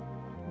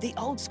the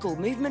Old School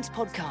Movements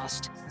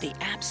Podcast, the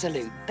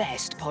absolute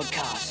best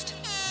podcast.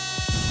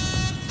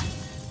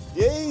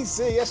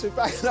 Yes, we're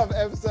back in another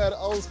episode of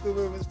Old School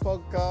Movements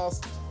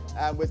Podcast,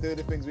 and we're doing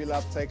the things we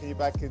love, taking you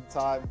back in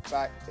time,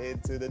 back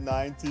into the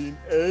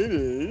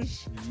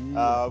 1980s.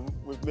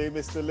 With me,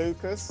 Mr.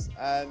 Lucas,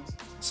 and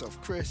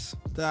myself, Chris,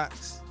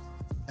 Dax,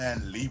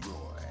 and Leroy.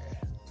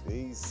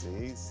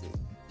 Easy.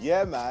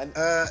 Yeah, man.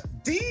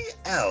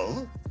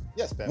 DL.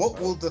 Yes, Ben. What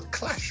will the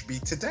clash be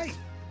today?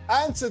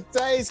 And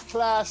today's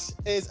clash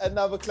is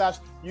another clash.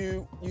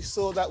 You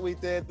saw that we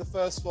did. The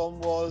first one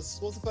was,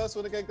 what's the first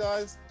one again,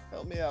 guys?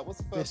 Help me out. What's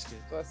the first?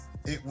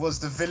 It was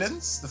the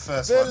Villains, the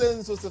first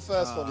Villains was the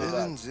first one.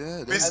 Villains,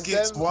 yeah.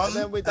 Biscuits and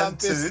then we done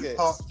Biscuits.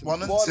 Part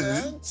 1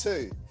 and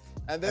 2.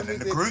 And then we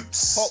the did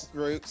groups. Pop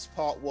Groups,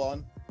 part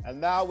 1.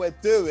 And now we're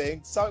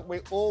doing something we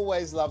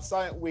always love,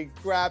 something we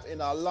grab in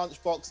our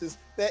lunch boxes.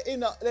 They're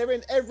in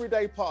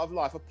everyday part of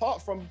life,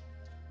 apart from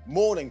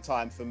morning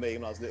time for me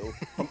when I was little.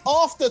 From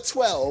after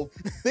 12,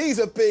 these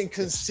are being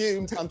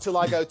consumed until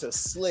I go to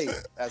sleep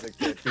as a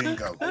kid.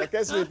 Bingo. And I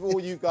guess with all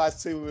you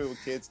guys too when we were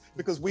kids,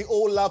 because we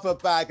all love a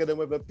bag of them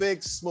with a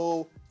big,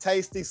 small,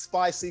 tasty,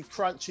 spicy,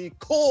 crunchy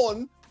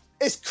corn.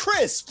 It's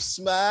crisps,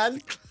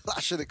 man.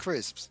 Clash of the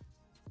crisps.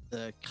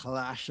 The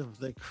clash of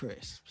the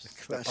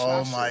crisps.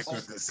 Oh my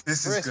goodness.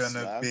 This is Crisps,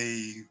 going to man.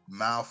 be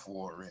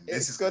mouth-watering. It's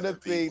This is going to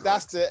be, good.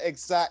 that's the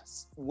exact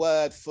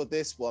word for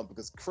this one,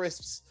 because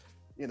crisps,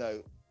 you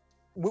know,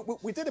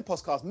 we did a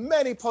podcast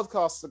many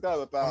podcasts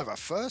ago about One of our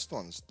first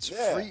ones.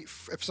 Yeah.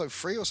 Episode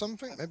 3 or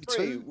something, maybe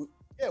 3. 2.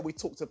 We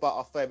talked about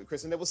our favourite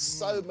crisps, and there was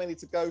so many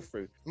to go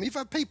through. We've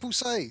had people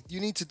say you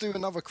need to do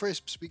another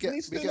crisps. We get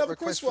another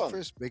requests crisp one. for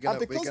crisps. We're And gonna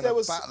because battle there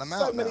was them so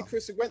out many now.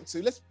 crisps we went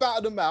to, let's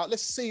battle them out.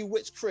 Let's see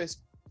which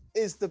crisp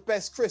is the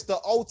best crisp, the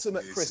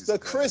ultimate This crisp, is the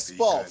gonna crisp be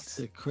off.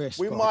 The crisp.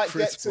 We off. might get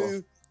crisp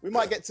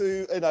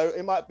to, you know,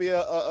 it might be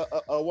a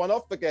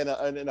one-off again,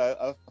 and you know,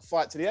 a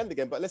fight to the end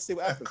again. But let's see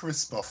what A happens.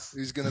 crisp off.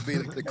 Who's going to be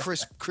the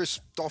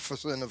crisp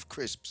officer of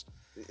crisps?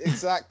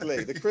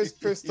 Exactly, the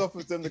crisp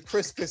offers them the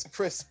crispest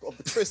crisp of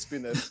the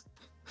crispiness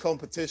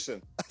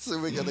competition. That's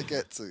what we're going to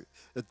get to.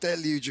 The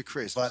deluge of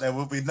crisps. But there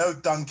will be no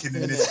dunking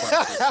in this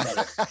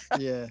one.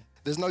 Yeah.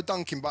 There's no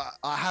dunking, but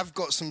I have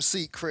got some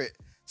secret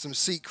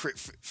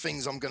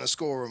things I'm going to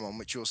score them on,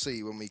 which you'll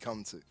see when we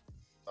come to.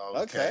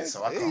 Okay,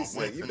 so I can't easy.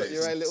 wait You've for got this.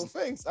 your own little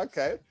things.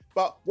 Okay,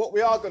 but what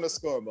we are going to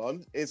score them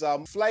on is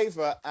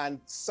flavour and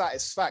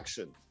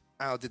satisfaction.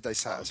 How did they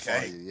satisfy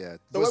Okay. you? Yeah.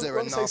 So Was when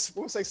there we enough?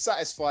 say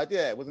satisfied,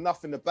 yeah, was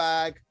enough in the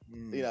bag.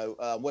 You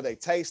know, were they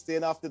tasty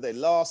enough? Did they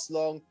last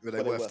long? Were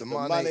they worth the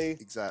money?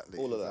 Exactly.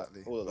 All of that.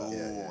 exactly. All of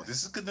that. Oh,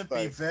 this is going to So-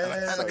 be very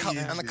And a couple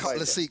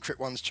interesting. of secret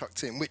ones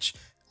chucked in, which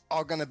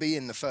are going to be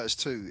in the first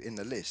 2 in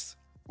the list.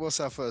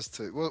 What's our first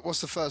 2? What's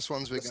the first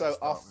ones we're going So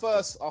to our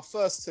start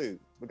first 2,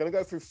 we're going to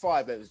go through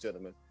 5, ladies and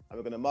gentlemen, and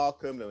we're going to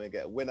mark them. Then we're going to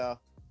get a winner,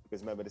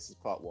 because remember, this is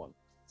part 1.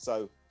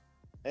 So,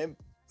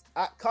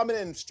 coming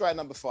in straight at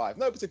number 5,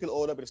 no particular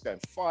order, but it's going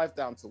 5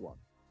 down to 1.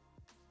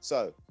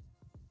 So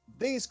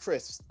these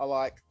crisps are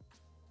like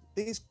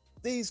these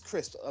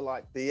crisps are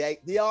like the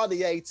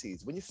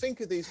 80s. When you think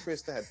of these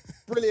crisps, they had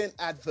brilliant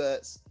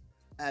adverts,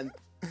 and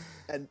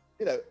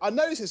you know, I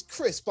know this is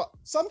crisp, but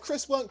some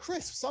crisps weren't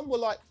crisp. Some were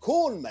like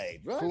corn made,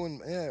 right? Corn,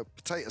 yeah,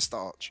 potato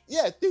starch.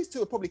 Yeah, these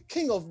two are probably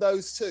king of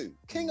those two.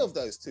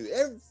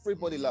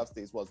 Everybody loves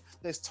these ones.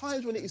 There's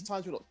times when it is,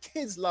 times when not.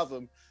 Kids love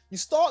them. I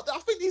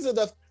think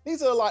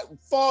these are like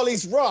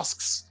Farley's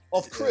rusks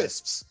of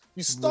crisps.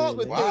 You start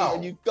with Really? these Wow.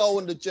 and you go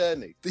on the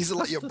journey. These are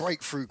like your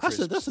breakthrough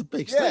crisps. That's a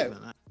big Yeah.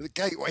 statement. The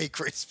gateway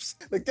crisps.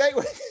 The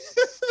gateway,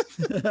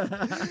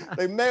 That.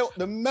 they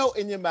melt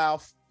in your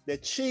mouth. They're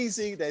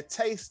cheesy, they're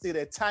tasty,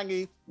 they're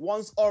tangy.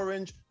 One's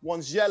orange,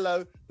 one's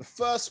yellow. The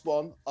first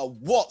one are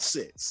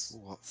Whatsits.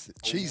 What's it?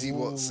 Cheesy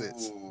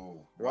Whatsits.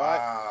 Ooh, Right?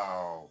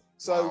 Wow.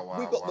 So Wow,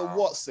 we got the wow.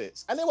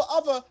 Whatsits, and there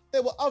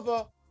were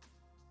other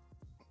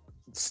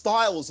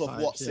styles of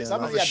Types, Whatsits. yeah, I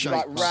mean, other you had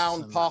like shapes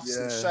round and- puffs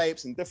and Yeah.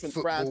 shapes and different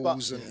brands, but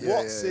Footballs and- yeah,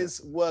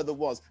 Whatsits were the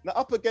ones. Now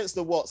up against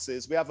the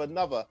Whatsits, we have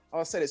another.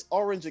 I said it's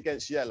orange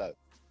against yellow.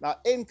 Now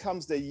in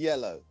comes the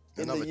yellow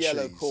in Another the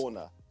yellow cheese.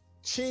 corner,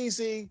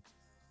 cheesy,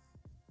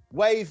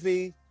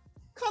 wavy,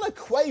 kind of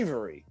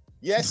quavery.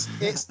 Yes,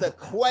 it's the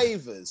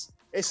quavers.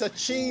 It's a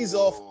cheese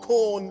off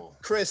corn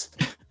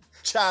crisp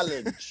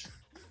challenge.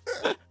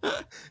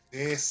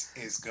 This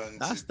is going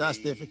That's to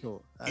be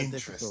difficult. That's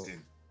difficult.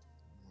 interesting.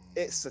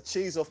 It's a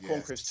cheese off corn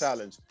Yes. crisp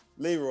challenge.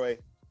 Leroy,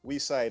 we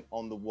saying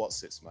on the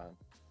Whatsits, man.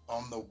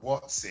 On the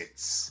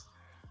Whatsits.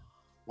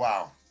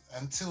 Wow.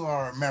 And to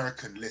our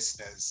American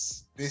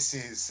listeners, this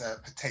is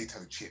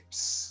potato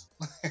chips.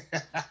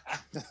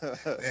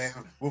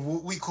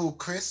 What we call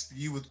crisp,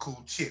 you would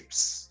call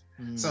chips.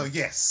 So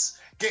yes,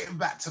 getting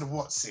back to the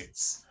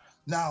Whatsits.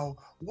 Now,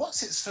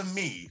 Whatsits for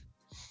me,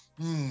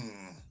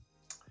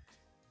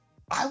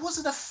 I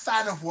wasn't a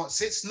fan of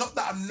Whatsits. Not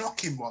that I'm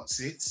knocking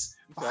Whatsits,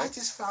 but I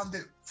just found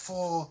it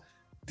for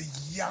the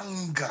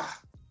younger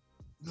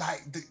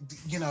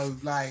you know,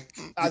 like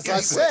As The I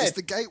gateway- said, it's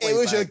the gateway it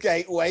was your bag.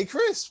 gateway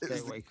crisp.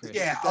 Gateway crisp.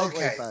 yeah, the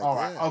gateway okay, bag, all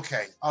right,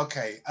 yeah.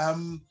 okay.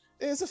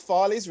 It's a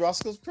Farley's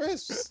Rascals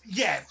crisps.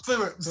 Yeah, for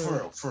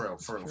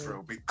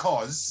real,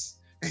 because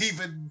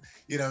even,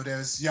 you know,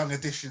 there's young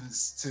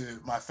additions to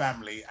my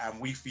family and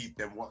we feed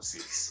them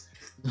what's-its,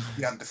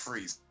 the under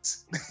freeze.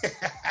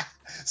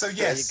 So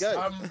yes, There you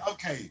go.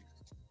 okay,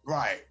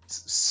 right.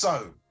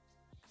 So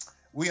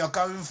we are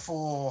going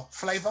for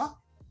flavor.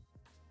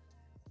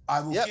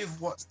 I will Yep.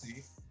 give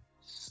what's-it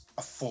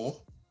a 4.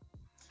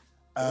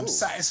 Ooh.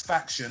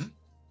 Satisfaction.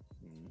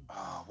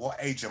 What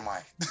age am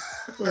I?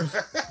 We're in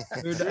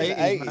the 80s,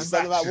 80s. man.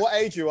 Doesn't matter what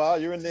age you are,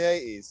 you're in the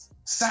 80s.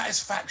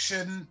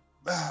 Satisfaction.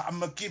 I'm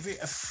gonna give it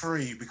a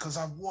 3 because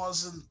I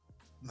wasn't.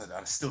 No,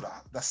 that's still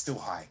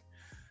high.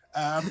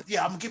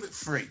 Yeah, I'm gonna give it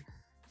 3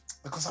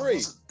 because I 3.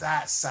 wasn't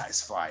that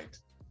satisfied.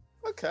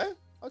 Okay,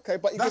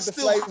 but you That's give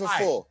the still flavour high.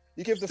 4.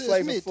 You give the It's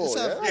flavour mid, 4, it's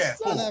yeah? average. Yeah,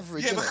 on 4.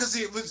 average, Yeah, innit? because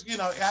it was, you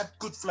know, it had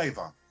good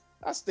flavor.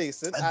 That's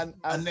decent. And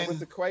And then- with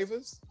the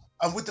quavers?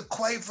 And with the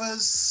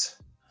quavers,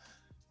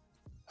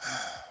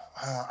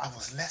 I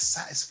was less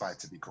satisfied,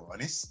 to be quite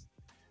honest.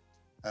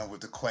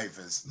 With the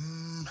quavers,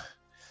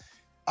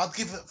 I'd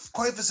give it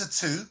quavers a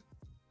 2,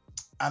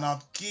 and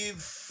I'd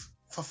give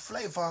for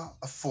flavor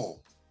a 4.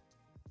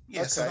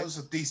 Yeah, so Okay. those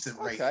are decent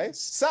Okay. ratings.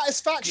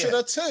 Satisfaction Yeah.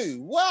 a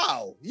 2.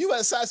 Wow. You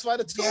weren't satisfied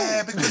at all.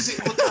 Yeah, because it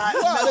was like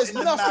Wow, melt there's in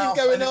the nothing mouth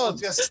going and it was on.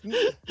 Just,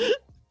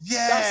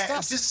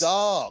 That's just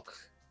dark.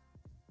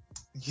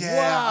 yeah.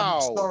 Wow.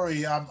 I'm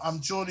sorry,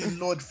 I'm joining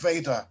Lord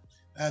Vader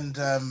and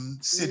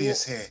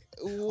Sidious here.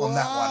 On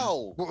that one.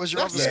 Wow. What was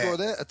your That's other it. score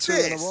there? A 2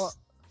 and a This. what?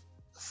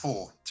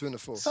 4. 2 and a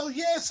 4. So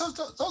yeah, so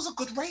those are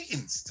good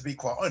ratings, to be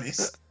quite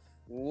honest.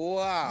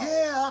 Wow.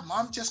 Yeah,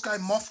 I'm just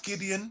going Moff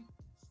Gideon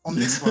on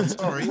this one.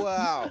 Sorry.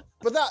 Wow.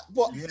 But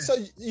Yeah. so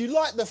you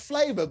like the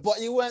flavour, but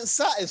you weren't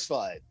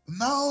satisfied.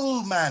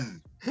 No,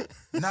 man.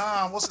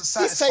 Nah, I wasn't This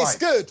satisfied. tastes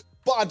good,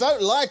 but I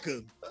don't like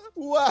them.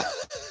 Wow.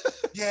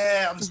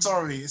 Yeah, I'm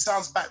sorry. It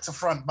sounds back to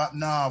front, but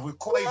nah, with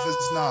quavers,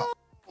 nah.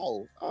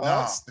 Oh, Nah,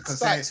 that's because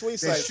stacks. they- We they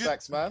say should-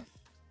 stacks, man.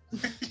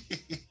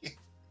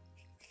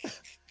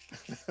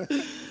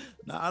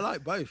 No, I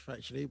like both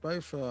actually.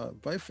 Both are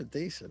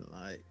decent.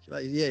 Like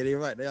yeah, you're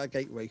right. They are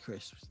gateway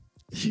crisps.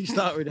 You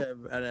start with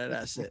them and then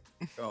that's it.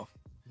 Go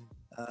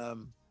off.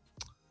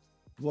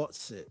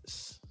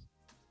 What's-its?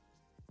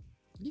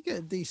 You get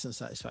a decent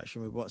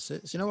satisfaction with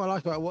what's-its. You know what I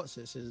like about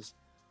what's-its is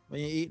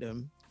when you eat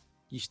them,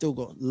 you still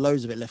got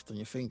loads of it left on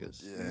your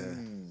fingers. Yeah.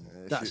 Mm.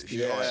 Yeah, if That's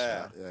you like yeah.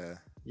 that, yeah.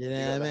 You You know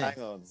got what I the mean?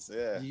 hang-ons,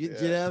 yeah. You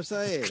know what I'm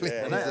saying? Yeah,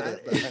 And yeah, that-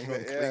 yeah. Hang on,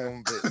 Yeah. cling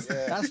on bits.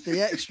 Yeah. that's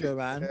the extra,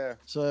 man. Yeah.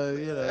 So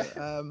you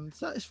know,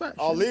 satisfaction.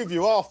 I'll leave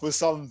you off with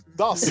some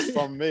dust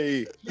from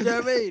me. You know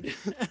what I mean?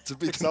 To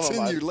be Some of mine.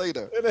 continued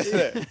later.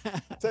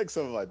 Innit? Take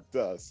some of my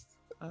dust.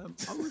 I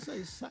would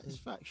say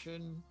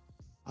satisfaction.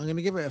 I'm going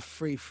to give it a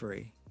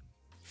 3-3.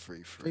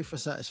 3 3 for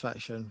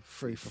satisfaction,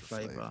 3 for for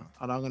flavor. flavour.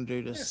 And I'm going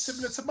to do Yeah, this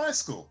similar to my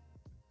school.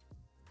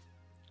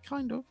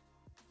 kind of.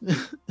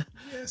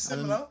 Yeah,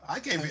 similar. I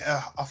gave it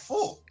a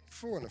 4.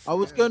 4 and a 4. I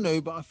was going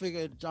to, but I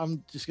figured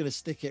I'm just going to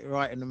stick it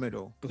right in the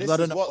middle because This I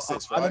don't is know.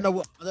 what's-its, I don't right? know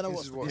what. I don't know This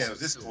what's. is what's Yeah, it.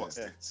 this is what's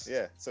Yeah, it.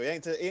 yeah. So he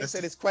ain't This said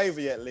is- his quaver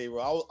yet, Leroy.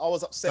 I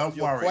was upset Don't with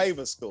your worry.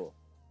 quaver score.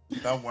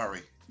 Don't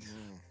worry. Mm, You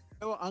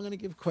know what? I'm going to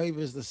give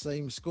Quavers the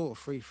same score,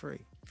 3-3,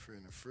 3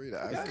 and a 3. The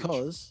average.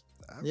 because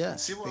The average. yeah.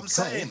 See what I'm because-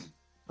 saying?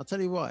 I'll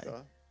tell you why.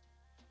 Go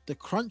The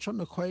crunch on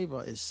the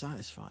Quaver is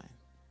satisfying.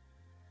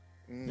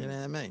 Mm, You know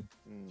what I mean?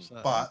 mm.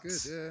 So, But Good,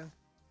 yeah.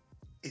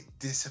 it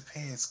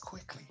disappears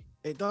quickly.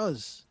 it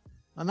does,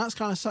 and that's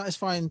kind of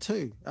satisfying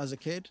too as a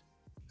kid.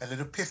 A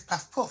little piff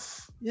paff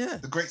puff. Yeah.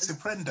 The great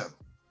Suprendo.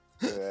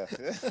 Yeah.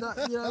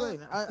 That, you know what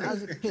I mean?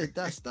 As a kid,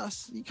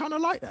 that's you kind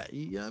of like that.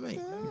 You know what I mean?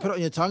 You put it on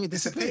your tongue, it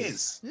disappears.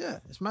 Disappears. Yeah,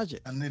 it's magic.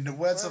 And in the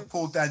words of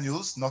Paul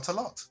Daniels, not a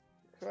lot.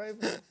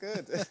 Quavers are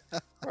good.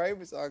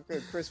 Quavers are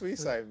good. Chris, what are you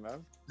saying,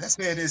 man? Let's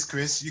hear this,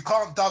 Chris. You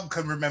can't dunk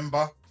 'em,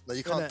 remember? No,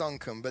 you can't Innit?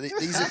 dunk them, but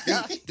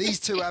these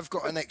two have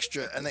got an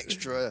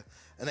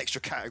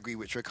extra category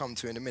which we'll come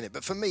to in a minute.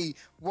 But for me,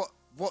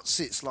 what's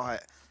it's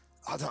like?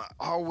 I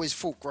always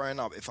thought growing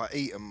up if I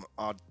eat them,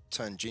 I'd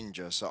turn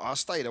ginger, so I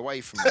stayed away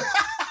from them.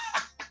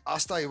 I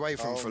stayed away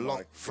from them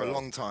Oh for a my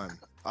long time.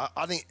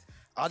 I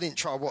didn't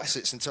try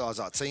what's-its until I was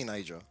like a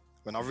teenager.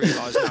 When I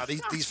realised now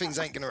these things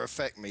ain't gonna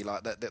affect me,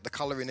 like the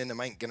colouring in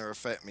them ain't gonna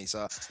affect me,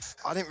 so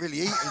I didn't really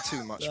eat them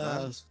too much,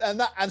 man.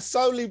 And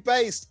solely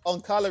based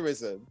on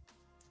colorism,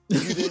 you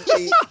didn't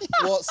eat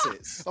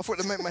what's-its. I thought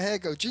they make my hair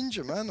go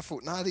ginger, man. I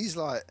thought, nah, these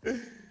like,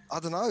 I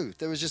don't know.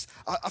 There was just,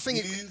 I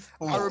think,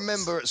 I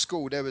remember at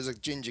school there was a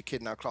ginger kid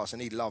in our class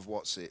and he loved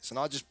what's-its, and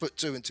I just put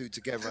 2 and 2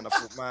 together and I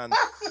thought, man,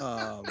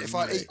 Oh, if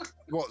I eat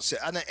what's-it,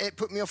 and it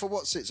put me off of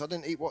what's-its. I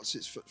didn't eat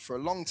what's-its for a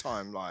long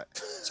time, like.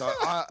 So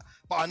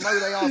but I know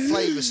they are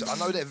flavoursome. I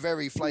know they're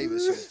very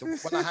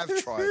flavoursome. When I have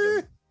tried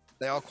them,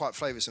 they are quite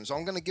flavoursome. So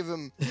I'm going to give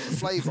them for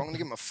flavour. I'm going to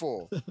give them a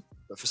 4.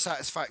 But for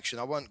satisfaction,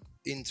 I weren't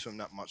into them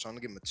that much. I'm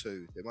going to give them a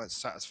 2. They weren't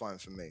satisfying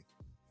for me.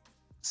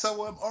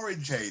 So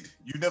orangeade.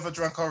 You never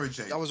drank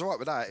orangeade. I was alright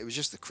with that. It was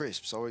just the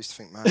crisps. I always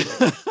think, man,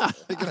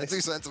 you're gonna do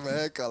something to my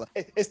hair colour.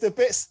 It's the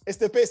bits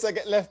that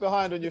get left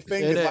behind on your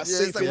fingers, Yeah, like yeah,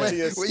 seep into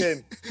your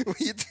skin. When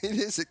you do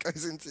this, it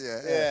goes into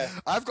your hair. Yeah.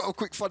 I've got a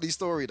quick funny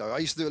story though. I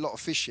used to do a lot of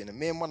fishing, and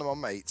me and one of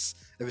my mates,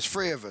 there was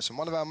 3 of us, and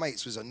one of our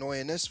mates was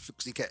annoying us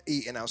because he kept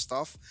eating our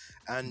stuff.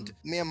 And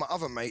me and my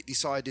other mate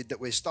decided that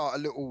we'd start a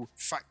little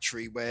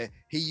factory where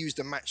he used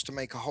a match to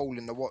make a hole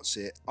in the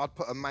What's-It. I'd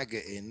put a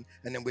maggot in,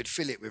 and then we'd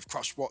fill it with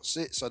crushed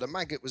What's-It. So the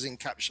maggot was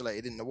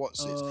encapsulated in the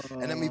What's-Its,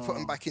 and then we put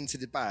them back into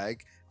the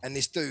bag. And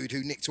this dude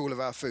who nicked all of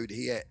our food,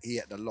 he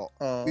ate a lot.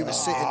 We were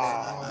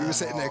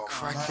sitting there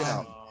cracking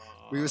up.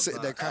 We were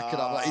sitting there cracking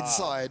up, like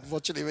inside,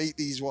 watching him eat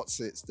these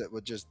What's-Its that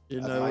were just.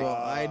 You know what?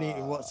 I ain't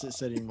eating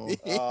What's-Its anymore.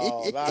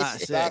 Oh,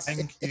 that's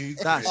Thank you.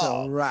 That's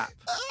a wrap.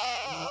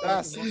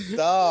 That's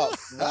dark,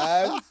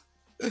 man.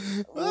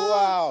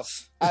 Wow.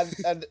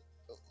 And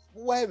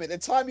wait a minute, the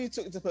time you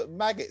took to put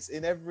maggots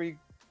in every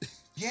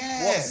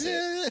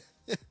What's-It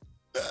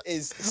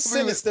is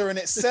sinister in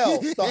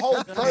itself. The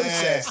whole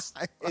process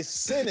is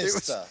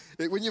sinister.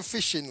 When you're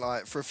fishing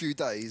like for a few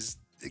days,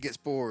 it gets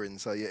boring.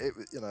 So yeah, it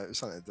was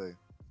something to do.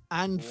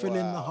 And fill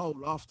in the hole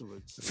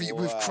afterwards.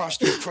 We've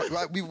crushed.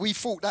 We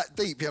thought that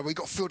deep. Yeah, we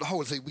got to fill the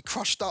hole. So we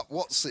crushed up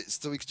What's-Its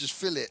so we could just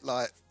fill it,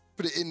 like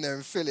put it in there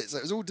and fill it. So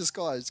it was all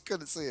disguised.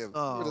 Couldn't see him.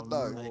 Wouldn't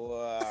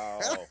know.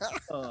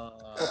 Wow.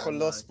 Proper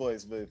Lost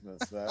Boys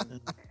movements,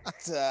 man.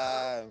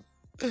 Damn.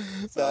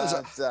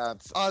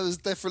 I was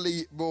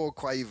definitely more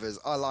Quavers.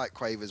 I like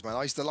Quavers, man.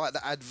 I used to like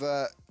the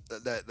advert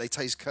that they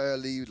taste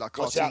curly, like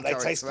Watch cartoon out, they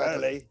characters. taste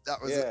curly.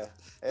 That was it.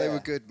 They were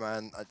good,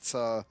 man. It's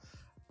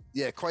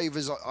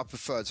Quavers I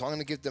preferred. So I'm going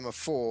to give them a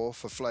 4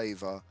 for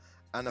flavour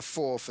and a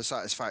 4 for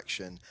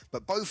satisfaction.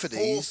 But both of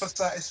these 4 for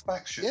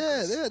satisfaction.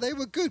 Yeah, they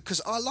were good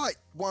because I like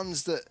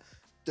ones that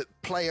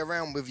play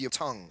around with your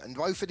tongue, and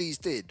both of these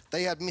did.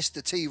 They had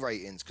Mr. T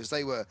ratings because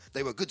they were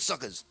good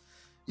suckers.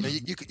 You know,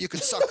 you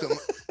could suck them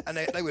and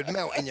they would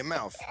melt in your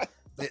mouth.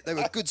 They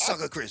were good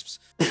sucker crisps.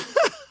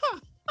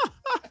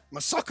 My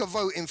sucker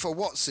voting for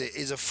What's-It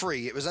is a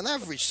 3. It was an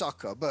average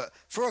sucker, but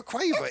for a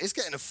Quaver, it's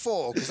getting a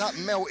 4 because that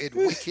melted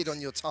wicked on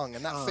your tongue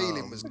and that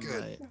feeling was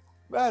good. Mate.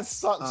 Man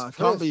sucks.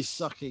 Can't be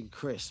sucking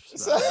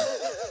crisps.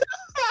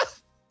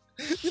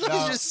 You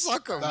just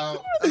suck them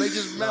and they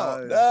just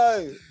melt.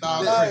 No,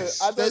 I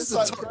don't There's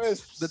suck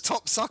crisps. The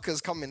top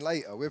suckers coming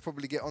later. We'll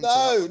probably get on to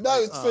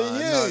No, it's for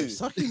No, you.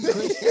 sucking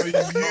crisps. For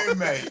you,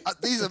 mate.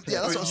 These are that's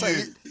what I'm For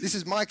saying. you. This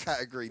is my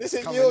category. This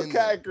that's is coming your in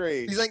there.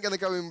 category. These ain't gonna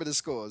go in with the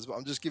scores, but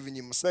I'm just giving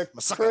you my The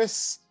sucker.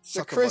 Chris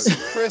sucker Chris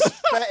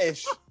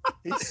fetish.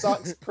 He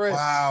sucks crisps.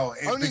 Wow,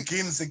 it Only-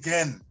 begins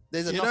again.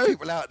 There's You enough know-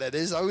 people out there.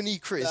 There's only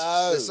crisps.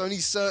 No. There's only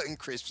certain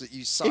crisps that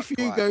you suck. If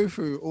you like. go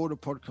through all the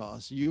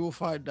podcasts, you will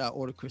find out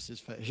all the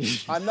crisps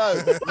fetish. I know.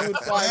 You would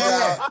find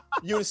out.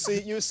 You would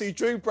see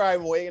Drew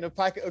Barrymore eating a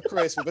packet of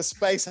crisps with a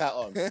space hat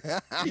on.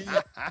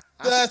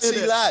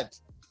 Dirty lad.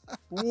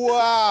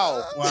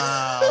 Wow.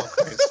 Wow,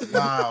 Chris.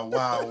 Wow.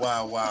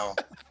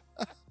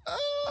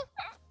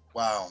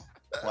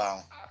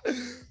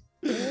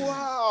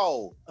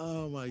 Wow.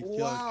 Oh my god!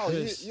 Wow.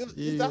 Chris,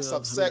 That's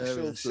some are sexual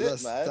hilarious.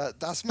 shit, man.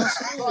 That's my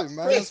scoring,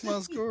 man. That's my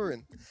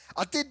scoring.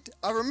 I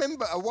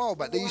remember a while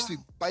back there used to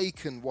be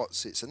bacon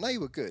What's-Its, and they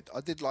were good.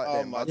 I did like Oh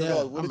them. my I don't Yeah.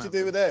 know- god. What did you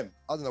do with them?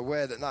 I don't know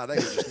where that. No, they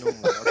were just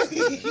normal.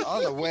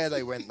 I don't know where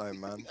they went though,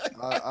 man.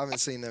 I haven't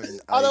seen them in.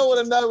 I don't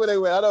want ages. to know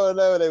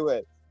where they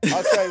went.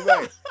 Okay,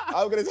 mate.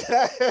 I'm gonna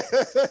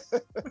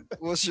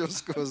What's your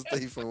scores,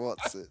 D, for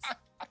What's-It?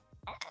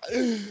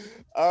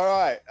 All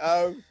right.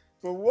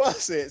 For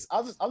What's-It,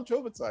 I'm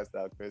traumatized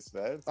now, Chris,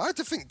 man. I had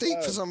to think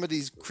deep for some of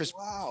these crisp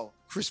Wow.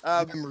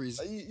 memories.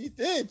 You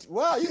did.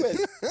 Wow, you went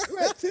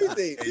too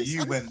deep. Yeah,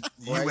 you went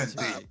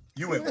deep.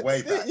 You went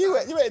way back. You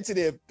went into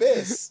the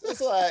abyss. It's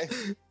like,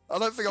 I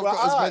don't think I've Well,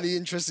 got as I- many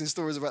interesting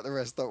stories about the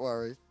rest. Don't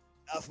worry.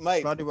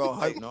 mate, Bloody well,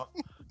 hope not.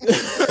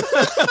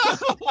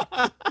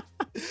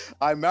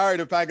 I married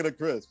a packet of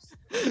crisps.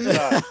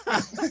 No.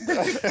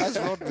 That's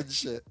Rodman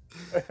shit.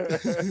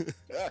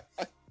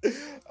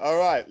 All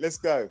right, let's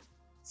go.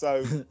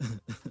 So,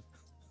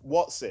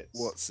 What's-It?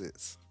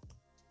 What's-It?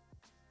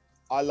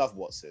 I love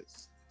What's-It.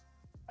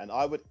 And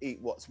I would eat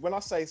when I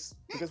say,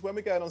 because when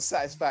we're going on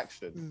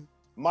satisfaction,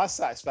 my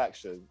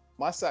satisfaction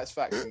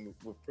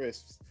with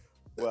crisps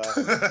were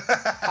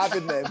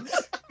having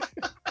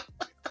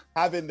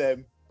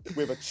them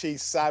with a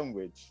cheese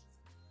sandwich.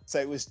 So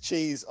it was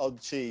cheese on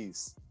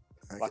cheese.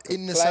 Like a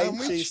In the plain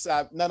sandwich? cheese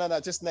No,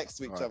 just next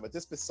to each Right. other,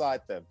 just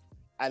beside them.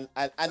 And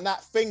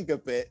that finger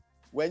bit,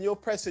 when you're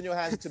pressing your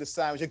hands into the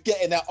sandwich, you're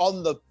getting that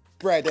on the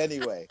bread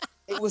anyway.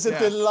 It was a Yeah.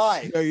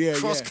 delight. Yeah.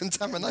 Cross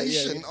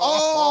contamination. Yeah.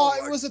 Oh,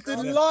 my it was a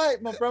God.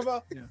 delight, my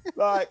brother. Yeah.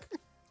 Like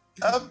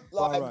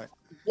Right.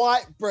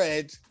 white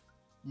bread,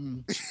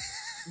 Mm.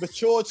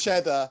 mature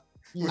cheddar,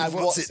 With and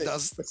What's-It What's-It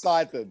dust.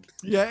 beside them.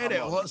 Yeah, Come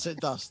innit? on. What's it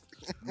dust?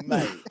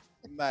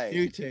 Mate.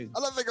 New thing. I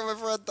don't think I've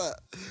ever had that.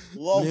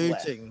 Lovely. New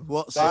thing.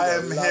 What's They I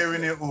were am lovely.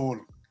 hearing it all.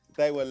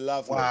 They were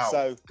lovely.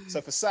 Wow.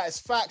 So for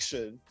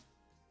satisfaction,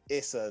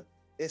 it's a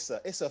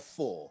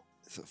 4.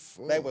 It's a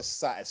 4. They were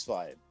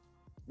satisfying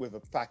with a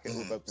packet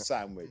with a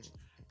sandwich.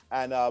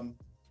 And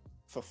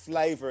for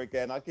flavour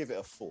again, I give it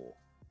a 4.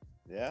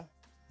 Yeah,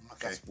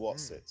 Okay. that's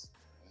what's it.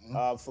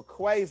 For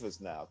quavers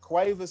now,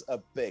 quavers are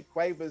big.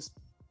 Quavers,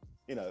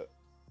 you know,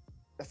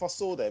 if I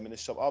saw them in the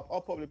shop,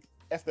 I'll probably,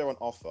 if they're on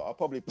offer, I'll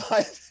probably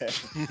buy them.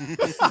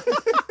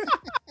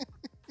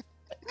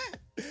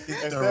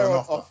 If they're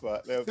on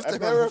offer, if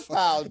they're a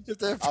pound, if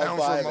they're a I'll pound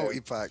buy for a them.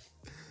 multi-pack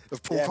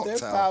of prawn Yeah, if cocktail.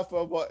 they're a pound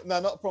for what? No,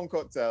 not prawn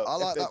cocktail. I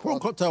like If they're that Prawn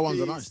one. cocktail ones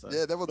are cheese, nice though.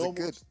 Yeah, that one's normal,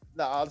 good.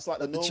 No, I just like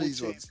the Like the normal cheese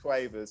cheese ones.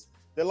 quavers.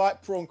 They're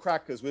like prawn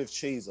crackers with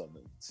cheese on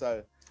them.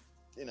 So,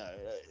 you know,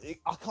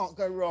 I can't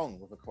go wrong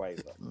with a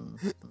quaver.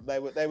 They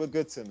were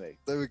good to me.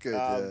 They were good,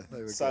 yeah.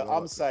 They were So good. I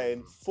I'm like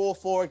saying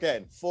 4-4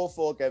 again.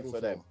 4-4 again for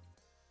 4-4. them.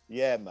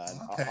 Yeah, man.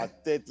 Okay. I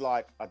did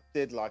like a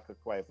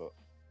quaver.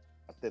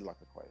 I did like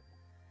a quaver.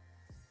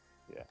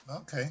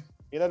 Okay.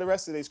 You know, the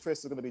rest of these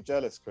Chris are going to be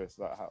jealous, Chris,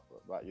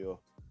 about your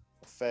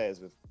affairs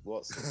with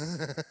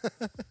Watson.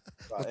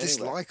 My Right,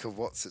 dislike of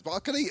what's it, but I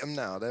can eat them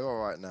now. They're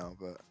all right now,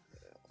 but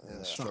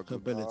yeah, struggle.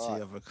 Suckability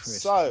Alright. of a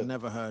crisp. So- I've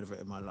never heard of it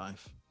in my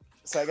life.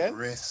 Say again?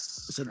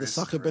 Chris. I said the Chris,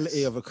 suckability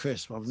Chris. of a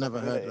crisp. I've never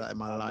heard of that in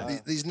my I life. know.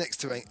 These next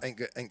two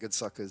ain't good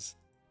suckers.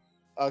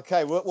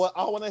 Okay, well,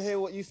 I want to hear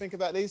what you think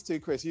about these two,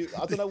 Chris.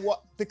 I don't know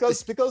what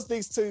because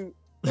these two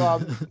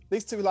have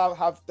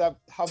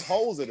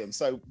holes in them.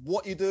 So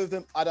what you do with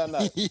them, I don't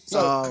know. So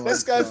Oh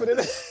let's my go for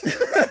the.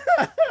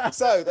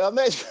 So the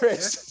next Chris,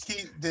 Let's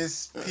keep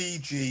this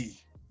PG.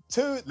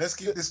 two. Let's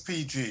keep this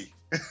PG.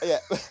 Yeah,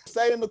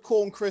 stay in the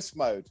corn crisp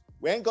mode.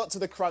 We ain't got to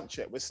the crunch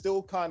yet. We're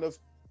still kind of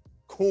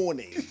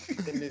corny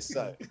in this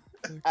zone.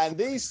 And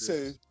these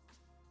two,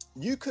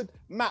 you could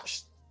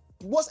match.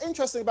 What's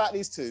interesting about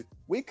these two,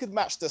 we could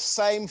match the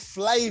same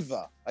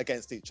flavor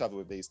against each other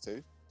with these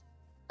two.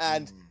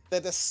 And they're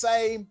the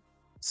same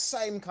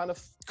kind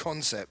of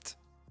Concept.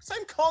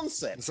 same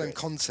concept. The same really.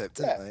 concept,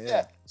 Yeah, isn't they?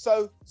 yeah.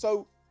 So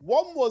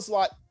one was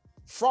like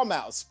from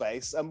outer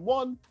space, and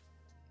one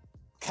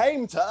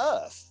came to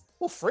Earth.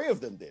 Well, 3 of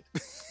them did.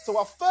 So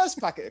our first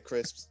packet of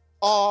crisps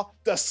are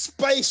the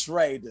Space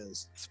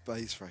Raiders,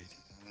 Space Raiders.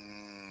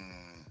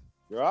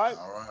 right?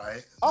 All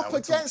right. Up Now we're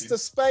against the talking.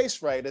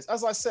 Space Raiders,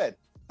 as I said,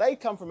 they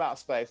come from outer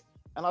space,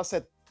 and I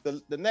said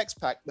the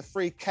next pack, the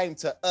 3 came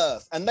to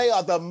Earth, and they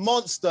are the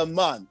Monster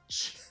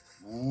Munch.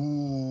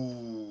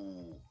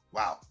 Ooh.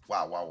 Wow.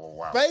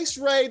 Space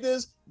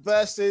Raiders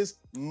versus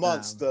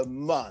Monster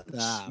Munch.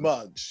 Damn.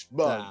 Munch.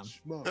 Damn.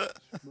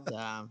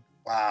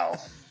 Wow.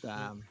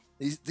 Damn.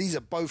 These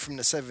are both from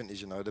the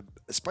 70s, you know. The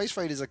Space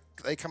Raiders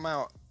they come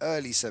out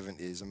early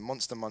 70s and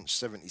Monster Munch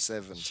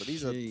 77. So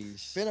these are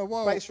Jeez. been a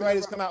while. Space been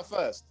Raiders around. come out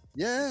first.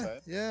 Yeah, Okay.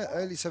 yeah,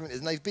 early 70s.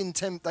 And they've been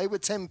they were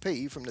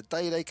 10p from the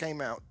day they came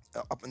out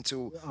up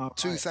until Oh, right.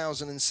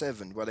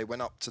 2007, where they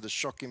went up to the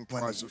shocking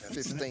price of 20,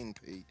 isn't it?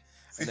 15p.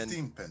 And then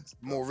 15 pence.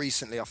 more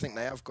recently, I think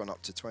they have gone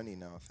up to 20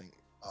 now, I think.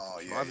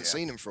 Oh, yeah. I haven't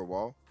seen them for a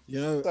while. You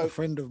know, So- a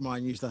friend of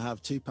mine used to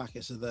have 2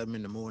 packets of them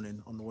in the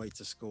morning on the way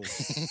to school.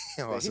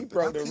 Oh, it's He a-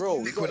 broke the rule.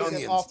 You Liquid got to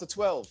eat them onions. after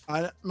 12.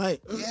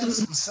 Mate, Yeah, that's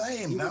what I'm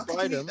saying. He How would can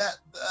buy you them. eat that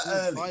he would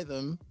early? buy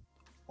them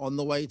on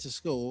the way to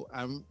school,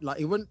 and like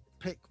he wouldn't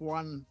pick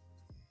one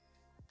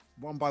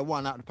by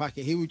one out of the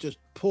packet. He would just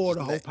pour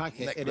the whole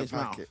packet neck in the his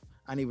mouth, packet.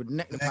 and he would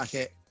neck the Neck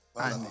packet.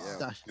 Oh, And yeah,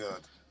 dash. good.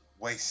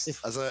 Waste.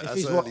 If, As if early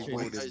he's watching,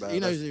 boarders, he man. knows, he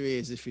knows who he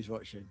is if he's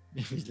watching.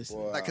 If he's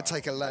listening. Wow. That could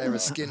take a layer of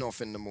skin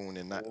off in the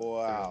morning. That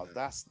Wow,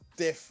 that's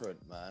different,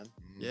 man.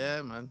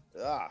 Yeah, man.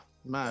 Ah.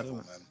 Mad, Level,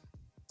 isn't it? man.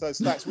 So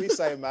Stacks, we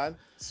say, man,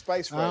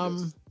 Space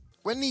Raiders.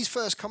 When these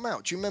first come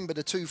out, do you remember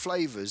the 2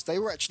 flavors? They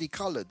were actually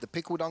coloured. The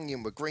pickled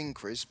onion were green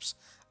crisps,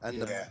 and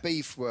Yeah. the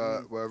beef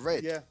were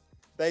red. Yeah,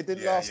 they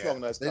didn't Yeah, last yeah.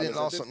 long. Those They didn't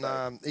colours, last did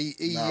long. they? Nah,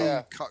 EU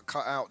Yeah.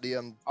 cut out the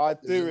I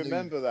the do new-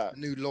 remember that.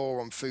 new law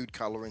on food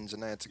colourings,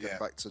 and they had to go Yeah.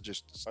 back to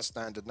just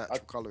standard natural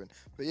colouring.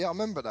 But yeah, I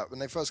remember that when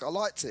they first. I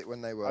liked it when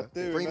they I were. do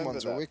The green remember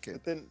ones that. were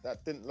wicked.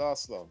 That didn't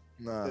last long.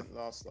 No, Didn't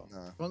last long.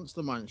 no.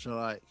 Monster Munch are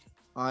like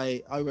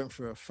I went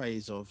through a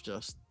phase of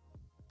just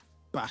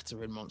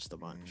battering Monster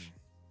Munch.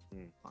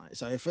 Right,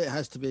 so if it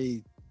has to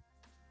be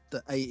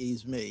the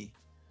 80s me,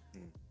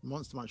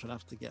 Monster Munch would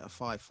have to get a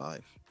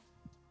 5-5.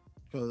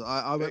 Because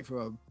I went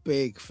through a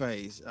big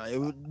phase. It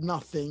would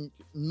nothing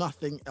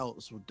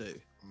else would do.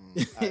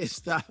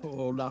 It's that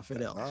or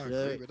nothing else. I you agree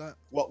know? with that.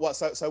 What?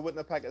 So wouldn't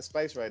a packet of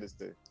Space Raiders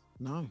do?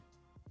 No.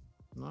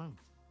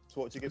 So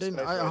what would you I, give didn't,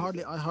 Space I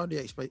Raiders? hardly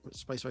ate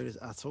Space Raiders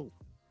at all.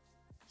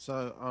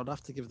 So I'd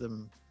have to give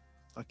them.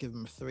 I'd give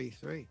them a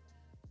 3-3.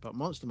 But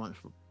Monster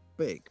Munch were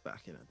big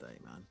back in the day,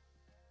 man.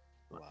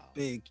 Like, Wow.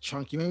 big,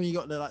 chunky. Remember when you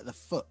got the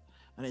foot,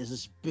 and it's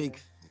this big,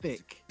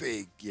 thick.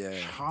 Big, yeah.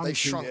 Chunky, They've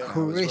shrunk yeah. now as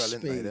well, didn't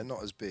crispy. they? They're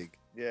not as big.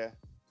 Yeah.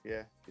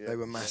 They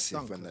were massive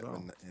Stunk when as they,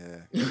 well.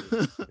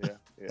 Yeah.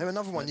 They were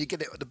another one. You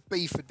get it. The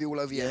beef would be all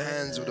over your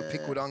hands, or the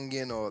pickled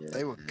onion, or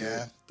they were good.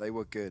 Yeah. They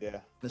were good. Yeah.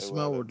 The they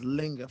smell were. would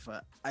linger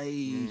for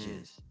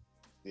ages.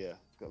 Yeah.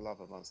 Got love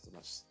a Monster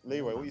Munch.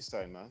 Leroy, what are you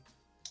saying, man?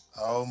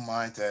 Oh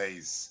my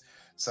days.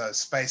 So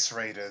Space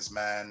Raiders,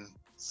 man.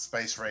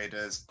 Space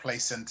Raiders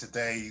placing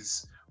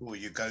today's Oh,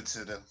 you go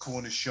to the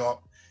corner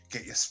shop,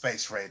 get your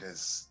Space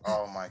Raiders.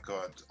 Oh my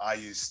God. I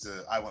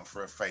went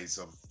through a phase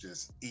of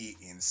just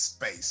eating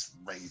Space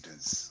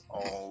Raiders.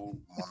 Oh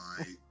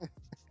my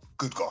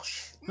good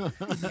gosh.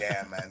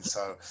 Yeah, man.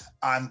 So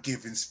I'm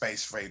giving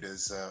Space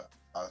Raiders a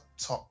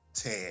top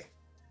tier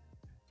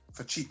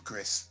for cheap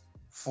Chris,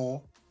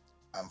 4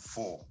 and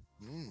 4.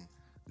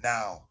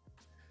 Now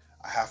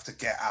I have to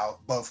get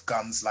out both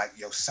guns like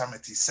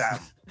Yosemite Sam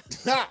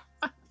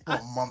or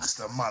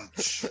Monster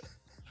Munch.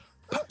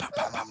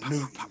 And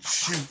I'm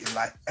shooting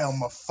like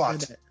Elmer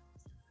Fudd.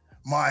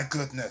 My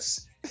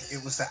goodness.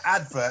 It was the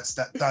adverts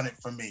that done it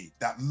for me,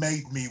 that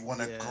made me want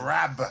to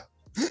grab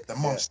the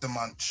Monster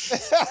Munch.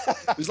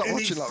 It was like Any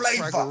watching like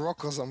flavor. Fraggle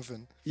Rock or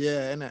something.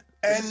 Yeah, innit?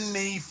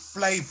 Any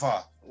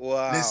flavor.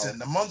 Wow. Listen,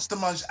 the Monster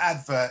Munch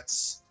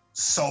adverts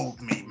sold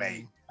me,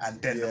 mate.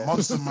 And then the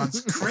Monster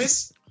Munch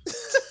crisp.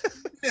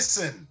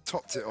 Listen.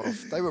 Topped it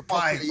off. They were 5.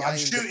 properly I'm aimed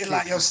shooting at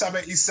like kids.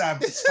 Yosemite Sam.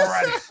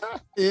 Sporadic.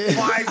 Yeah.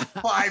 5,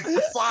 5,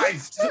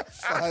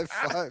 5.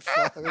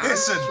 5.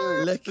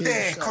 Listen, Licking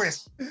there, shots.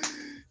 Chris.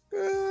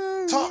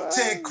 Top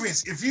tier,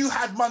 Chris. If you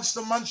had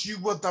Monster Munch, you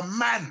were the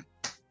man.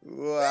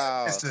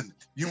 Wow. Listen,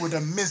 you were the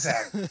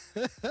mizag.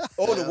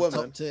 Or the Top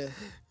woman. tier.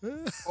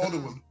 All the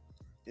women.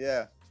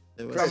 Yeah.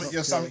 It was From top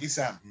Yosemite tier.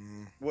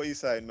 Sam. What are you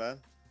saying, man?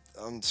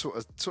 I'm sort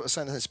of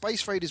saying that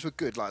Space Raiders were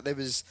good. Like there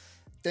was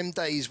them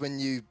days when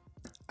you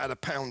had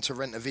 £1 to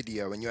rent a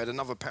video and you had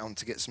another £1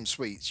 to get some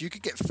sweets. You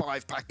could get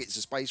 5 packets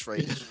of Space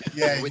Raiders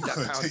Yeah, with you that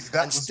could. £1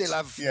 That and was- still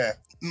have yeah.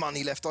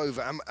 money left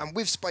over. And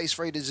with Space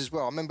Raiders as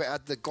well, I remember it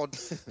had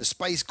the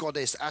space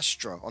goddess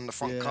Astra on the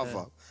front Yeah.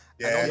 cover.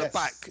 Yeah. And on the Yes,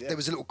 back, yeah. there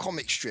was a little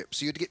comic strip.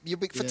 So you'd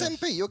be for Yes.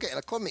 10p, you're getting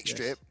a comic Yes.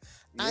 strip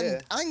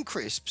Yeah. and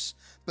crisps.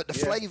 But the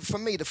Yeah. flavour, for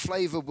me, the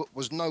flavour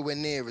was nowhere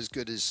near as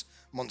good as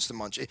Monster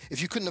Munch.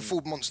 If you couldn't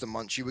afford Monster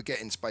Munch, you were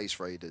getting Space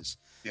Raiders.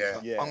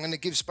 Yeah. Yeah. I'm going to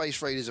give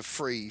Space Raiders a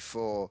 3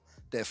 for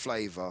their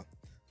flavour.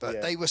 But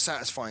Yeah. they were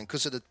satisfying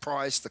because of the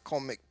price, the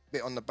comic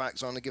bit on the back.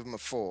 So I'm going to give them a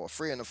 4, a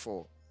 3 and a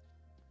 4.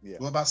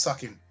 What about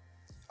sucking?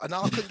 And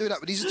no, I couldn't do that,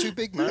 but these are too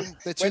big, man.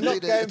 They're too We're not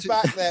big. They're going too,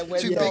 back there. We're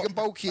too not. big and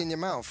bulky in your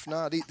mouth.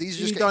 No, these are just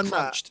You getting done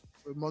crunched.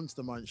 that with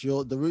Monster Munch.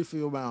 The roof of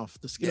your mouth,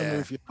 the skin on Yeah. the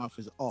roof of your mouth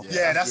is off.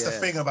 Yeah, that's the Yeah.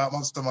 thing about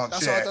Monster Munch.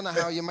 That's yeah. why I don't know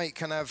how your mate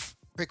can have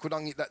pickled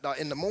onion like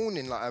in the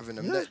morning, like having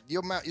them. Yeah.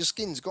 Your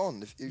skin's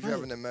gone if you're Mate,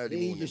 having them early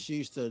he morning. just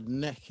used to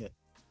neck it.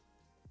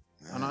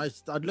 And I'd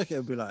look at it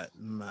and be like,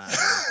 man, this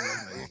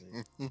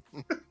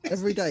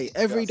is amazing.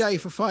 every day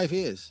for 5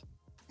 years.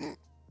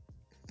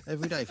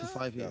 Every day for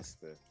 5 years.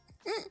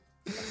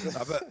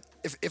 No, but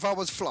if I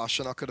was flush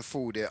and I could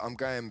afford it, I'm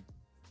going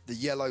the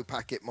yellow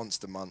packet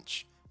Monster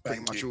Munch pretty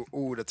Thank much you.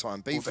 all the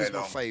time. Beef day was my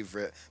long.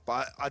 favourite,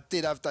 but I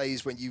did have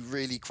days when you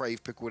really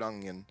crave pickled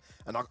onion,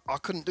 and I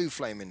couldn't do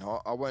flaming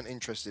hot. I weren't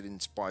interested in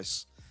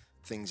spice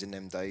things in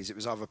them days. It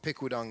was either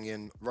pickled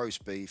onion,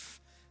 roast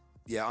beef.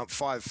 Yeah, I'm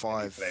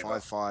 5-5, flavour.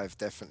 5-5,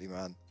 definitely,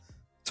 man.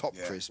 Top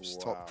Yeah. crisps,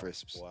 top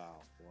crisps.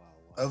 Wow.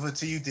 Over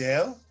to you,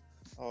 Dale.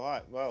 All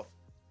right. Well,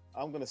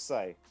 I'm gonna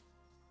say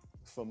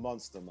for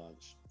Monster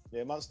Munch.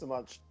 Yeah, Monster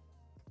Munch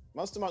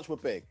were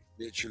big.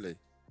 Literally.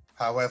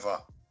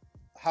 However,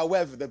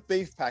 However, the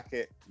beef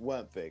packet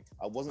weren't big.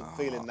 I wasn't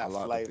feeling I that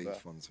like the flavour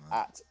beef ones, man.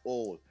 at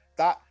all.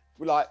 That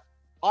like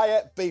I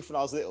ate beef when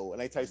I was little, and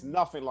they taste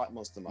nothing like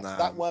Monster Munch. Nah.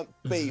 That weren't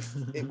beef.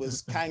 It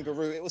was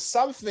kangaroo. It was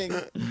something.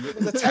 It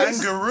was a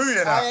taste. kangaroo,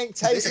 you I know. ain't It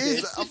tasted is.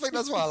 it. I think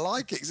that's why I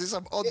like it, because it's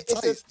some odd It,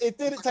 it's taste. a, it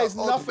didn't It's like taste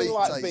odd nothing meat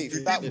like taste. beef.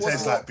 It That didn't was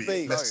taste not like beef.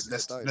 beef.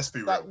 Let's be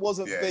real. That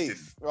wasn't Yeah, it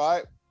beef, didn't.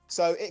 right?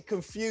 So it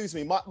confused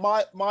me.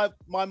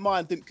 My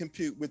mind didn't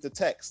compute with the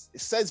text.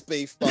 It says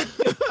beef, but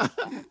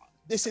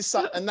this is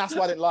something, and that's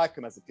why I didn't like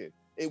them as a kid.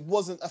 It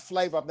wasn't a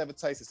flavor I've never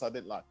tasted, so I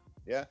didn't like them.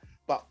 Yeah,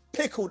 but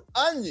pickled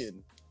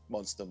onion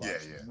Monster Munch.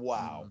 Yeah.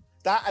 Wow,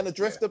 that and a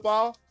drifter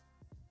bar.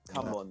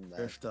 Come on, man,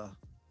 Drifter.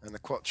 And the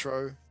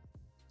Quattro.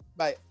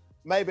 mate.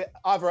 Maybe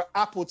either an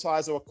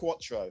appetizer or a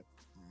quattro,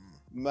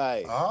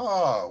 mate.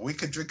 Oh, we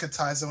could drink a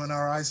Tizer when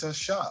our eyes are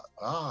shut.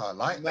 Ah, I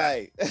like that.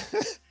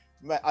 Mate,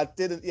 mate, I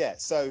didn't. Yeah,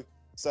 so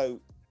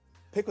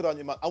pickled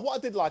onion munch. And what I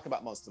did like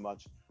about Monster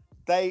Munch,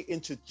 they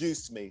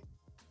introduced me,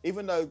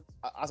 even though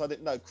as I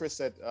didn't know, Chris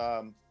said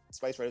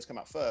Space Raiders come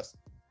out first,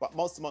 but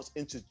Monster Munch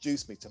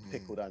introduced me to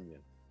pickled onion.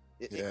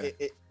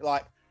 It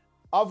like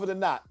other than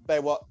that, they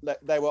were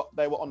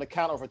on the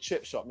counter of a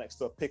chip shop next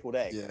to a pickled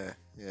egg.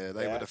 Yeah,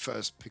 they were the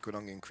first pickled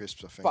onion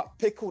crisps, I think. But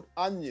pickled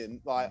onion,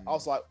 like I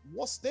was like,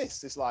 what's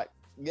this? It's like,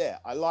 yeah,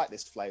 I like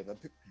this flavor.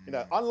 You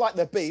know, unlike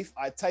the beef,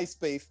 I taste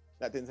beef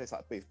that didn't taste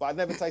like beef, but I'd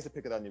never tasted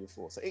pickled onion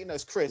before. So eating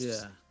those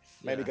crisps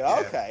made me go,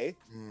 Yeah. okay,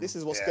 this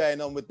is what's Yeah.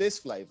 going on with this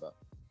flavor.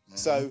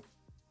 So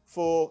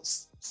for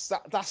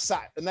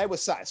and they were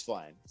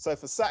satisfying. So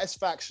for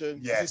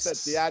satisfaction, as you said,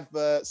 the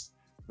adverts,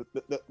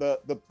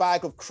 the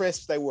bag of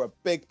crisps, they were a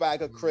big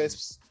bag of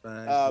crisps.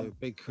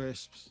 Big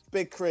crisps.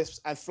 Big crisps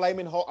and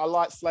flaming hot. I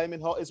like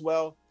flaming hot as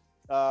well,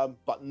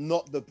 but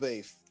not the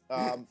beef.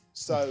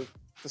 So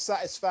for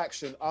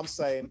satisfaction, I'm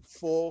saying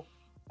 4,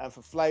 and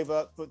for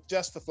flavor, for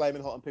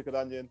flaming hot and pickled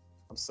onion,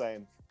 I'm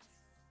saying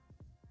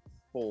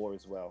 4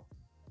 as well.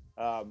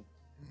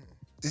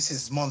 This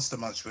is Monster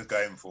Munch we're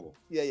going for.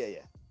 Yeah.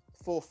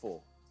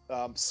 4-4.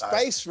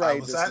 Space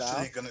Raiders I was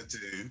actually going to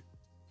do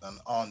an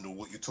Arnold,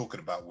 what you're talking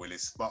about,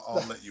 Willis, but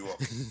I'll let you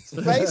off.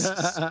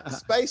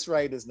 Space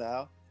Raiders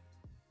now.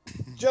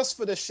 Just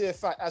for the sheer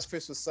fact, as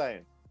Chris was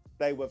saying,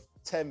 they were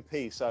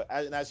 10p. So,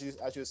 as you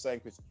were saying,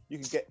 Chris, you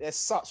can get. There's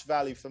such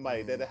value for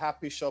money. They're the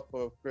happy shopper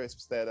of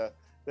crisps. They're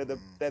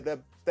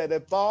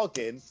the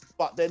bargain,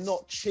 but they're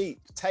not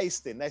cheap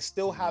tasting. They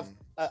still have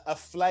a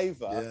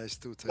flavour. Yeah, it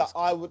still tastes.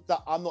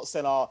 That I'm not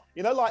saying are.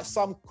 You know, like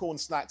some corn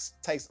snacks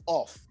taste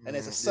off, and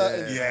there's a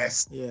certain.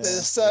 Yes. There's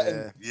a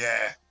certain.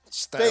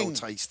 Stale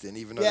tasting,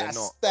 even though they're not.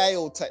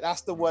 Stale taste.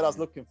 That's the word I was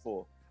looking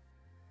for.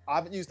 I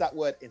haven't used that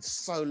word in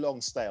so long,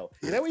 stale.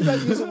 You know when you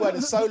don't use a word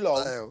in so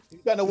long, you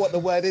don't know what the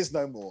word is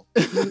no more.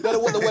 You don't know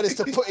what the word is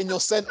to put in your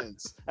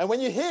sentence. And when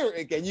you hear it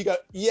again, you go,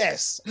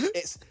 yes,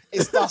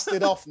 it's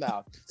dusted off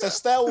now. So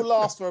stale will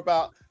last for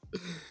about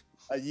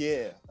a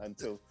year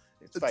until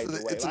it fades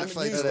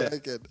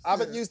away. I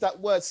haven't used that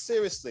word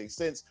seriously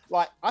since,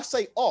 like, I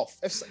say off.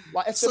 If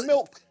the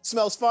milk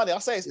smells funny, I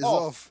say it's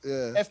off.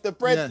 Yeah. If the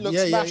bread looks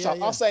smashed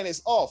up, I'm saying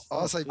it's off.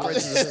 I say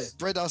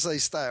bread. I say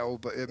stale,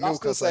 but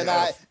milk I say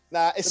off.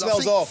 Nah, it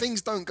smells off.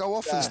 Things don't go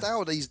off and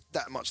stale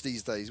that much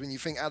these days. When you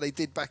think how they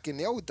did back in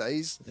the old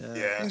days,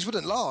 things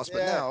wouldn't last.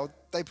 But now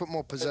they put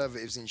more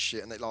preservatives in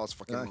shit and it lasts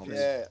fucking long.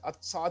 Yeah, I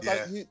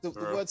don't use the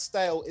word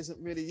stale isn't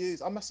really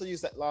used. I must have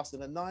used that last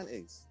in the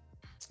 90s.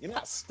 You know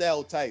that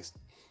stale taste.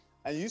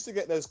 And you used to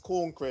get those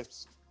corn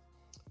crisps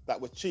that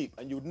were cheap,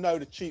 and you would know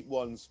the cheap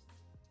ones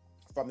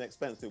from the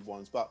expensive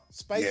ones. But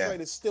Space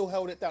Raiders still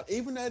held it down,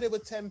 even though they were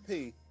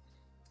 10p.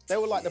 They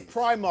were like the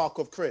Primark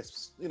of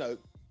crisps. You know,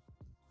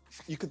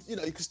 you could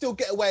still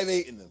get away with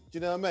eating them. Do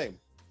you know what I mean?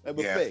 They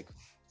were big.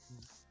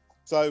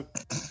 So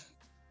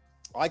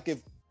I'm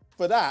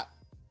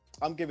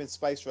giving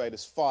Space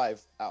Raiders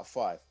 5 out of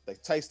 5. They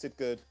tasted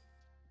good,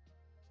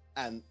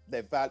 and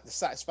the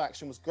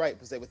satisfaction was great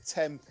because they were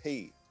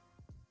 10p.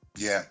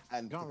 Yeah.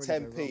 And for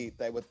 10p,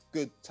 they were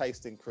good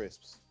tasting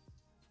crisps.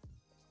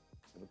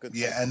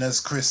 And as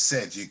Chris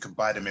said, you could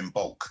buy them in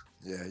bulk.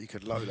 Yeah, you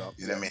could load up.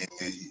 You know what I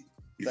mean?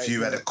 If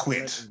you had a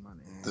quid,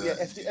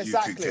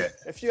 exactly.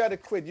 If you had a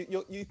quid,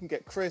 you can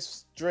get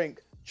crisps,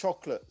 drink,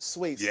 chocolate,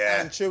 sweets,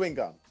 and chewing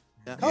gum.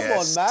 Yeah. Come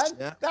on, man.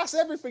 Yeah. That's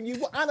everything you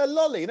want. And a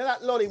lolly. You know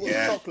that lolly with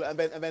chocolate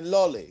and then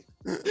lolly.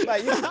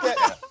 Mate, you can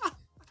get...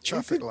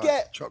 Traffic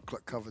light,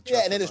 chocolate covered.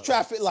 Yeah, and then there's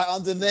traffic light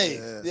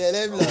underneath. Yeah,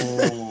 them.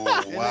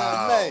 Oh, you wow. know what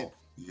I mean?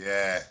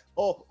 Yeah.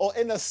 Or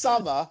in the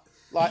summer,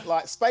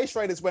 like Space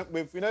Raiders went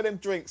with, you know, them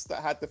drinks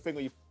that had the thing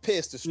where you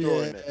pierce the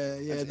straw in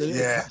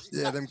it.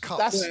 Them cups.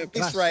 That's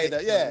Space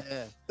Raider.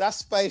 Yeah, that's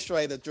Space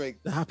Raider drink.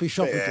 The happy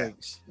shopper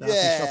drinks. The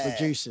happy shopper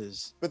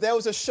juices. But there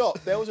was a shop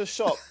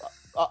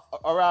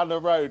around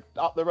the road,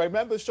 up the road.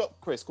 Remember the shop,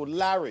 Chris, called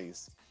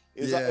Larry's?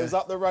 It was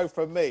up the road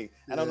from me,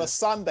 and on a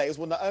Sunday, it was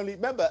one of the only.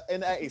 Remember,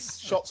 in the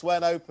 80s, shops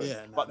weren't open,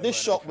 but this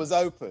shop was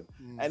open.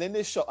 And in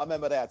this shop, I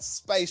remember they had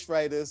Space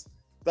Raiders,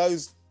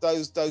 those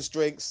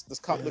drinks, those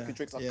cup-looking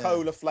drinks, like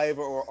cola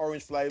flavor or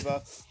orange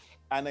flavor,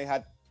 and they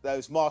had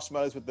those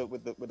marshmallows with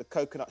the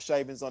coconut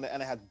shavings on it,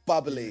 and they had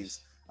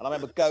bubblies. And I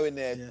remember going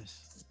there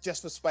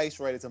just for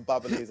Space Raiders and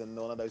bubblies and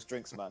one of those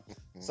drinks, man.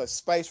 So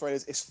Space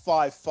Raiders is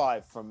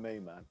 5-5 from me,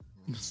 man.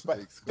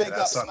 Big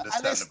up,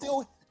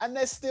 and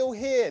they're still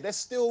here. They're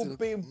still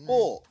being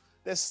bought.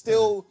 They're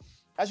still,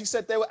 as you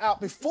said, they were out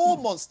before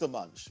Monster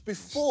Munch.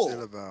 Before.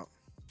 Still about.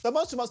 So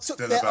Monster Munch took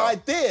their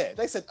idea.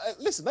 They said,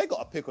 listen, they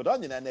got a pickled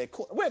onion and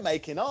we're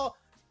making our.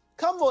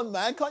 Come on,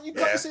 man! Can't you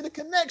see the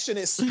connection?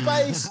 It's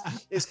space,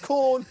 it's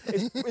corn,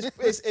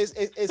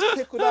 it's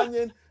pickled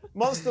onion.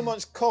 Monster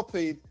Munch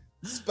copied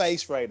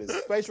Space Raiders.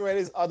 Space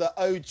Raiders are the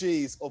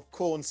OGs of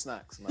corn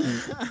snacks,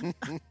 man.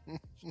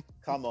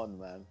 Come on,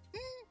 man.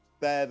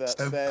 They're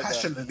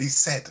passionately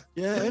said.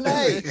 Yeah,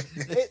 mate,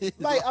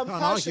 I'm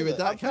passionate.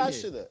 I'm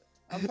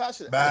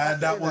passionate. Man,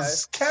 that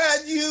was.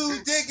 Can you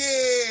dig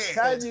it?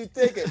 Can you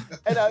dig it?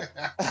 And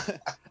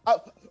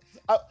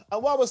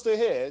while I was still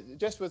here,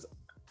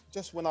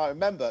 just when I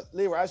remember,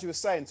 Leroy, as you were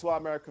saying to our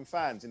American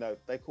fans, you know,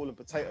 they call them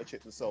potato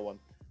chips and so on.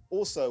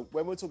 Also,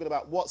 when we're talking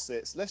about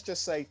What's-Its, let's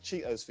just say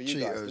Cheetos for you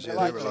guys. Yeah,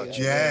 they were like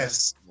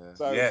yes.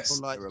 So, yes.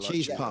 Or like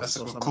cheese puffs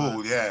or something.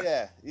 Cool,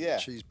 yeah.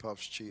 Cheese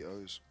puffs,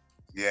 Cheetos.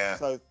 Yeah.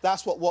 So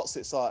that's what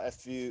What's-Its are.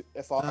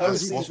 If our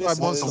overseas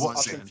listeners are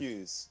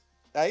confused,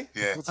 eh?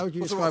 Yeah. How would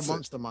you describe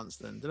Monster Munch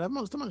then? Did I have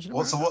Monster Munch?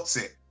 What's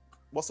it?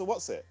 What's a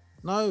What's-It?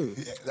 No.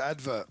 The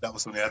advert. That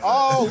was on the advert.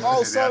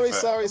 Oh, sorry.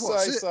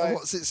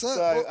 What's it, sir?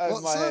 Sorry, over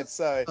my head.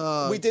 Sorry.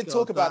 We did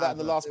talk about that in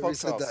the last podcast. We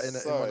said that in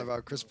one of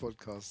our Chris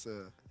podcasts.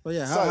 Yeah. Well,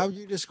 yeah. How would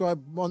you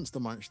describe Monster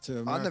Munch to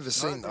America? I've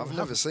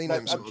never seen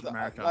them sort of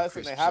American. I don't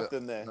think they have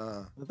them there.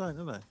 No. They don't,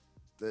 do they?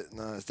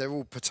 No, they're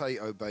all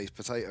potato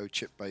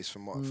chip based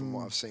from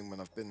what I've seen when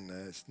I've been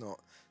there. It's not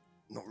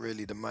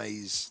really the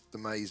maize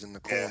and the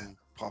corn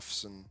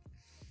puffs and.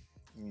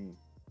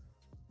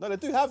 No, they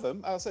do have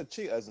them. As I said,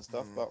 Cheetos and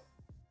stuff, but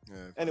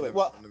anyway.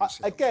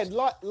 Again,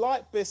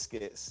 like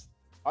biscuits,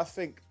 I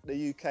think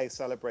the UK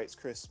celebrates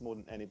crisps more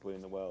than anybody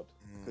in the world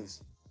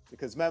because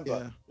Because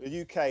remember,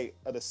 the UK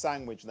are the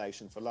sandwich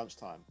nation for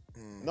lunchtime.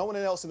 No one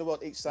else in the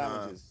world eats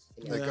sandwiches.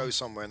 They go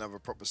somewhere and have a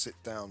proper sit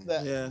down.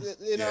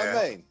 You know what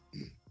I mean?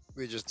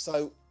 We just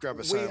so grab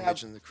a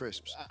sandwich and the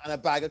crisps and a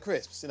bag of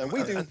crisps. You know,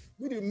 we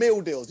do meal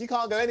deals. You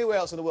can't go anywhere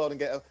else in the world and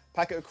get a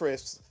packet of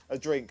crisps, a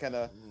drink, and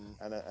a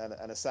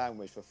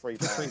sandwich for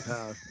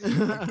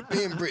 £3.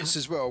 Being Brits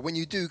as well, when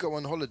you do go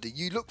on holiday,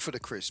 you look for the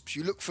crisps.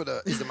 You look for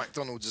is the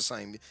McDonald's the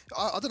same?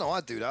 I don't know.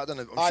 I do that. I don't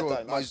know.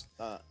 I'm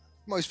sure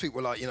most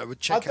people would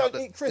check out. I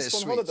don't eat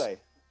crisps on holiday.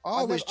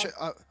 I always check.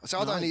 I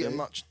don't eat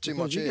them too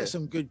much you here. get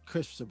some good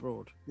crisps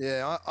abroad.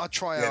 Yeah, I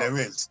try out there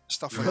is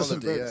stuff on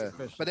holiday.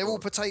 But they're all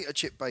potato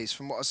chip based,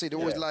 from what I see. They're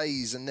always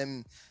Lay's and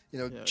them,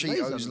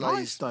 Cheetos,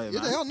 Lay's. Though, yeah,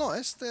 they are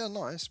nice. They are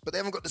nice, but they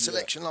haven't got the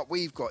selection like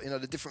we've got.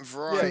 The different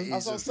varieties. Yeah,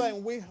 as I was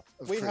saying,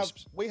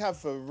 we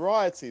have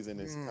varieties in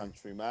this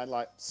country, man.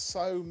 Like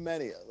so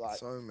many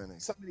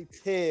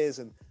tiers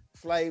and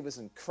flavors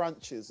and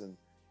crunches, and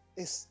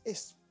it's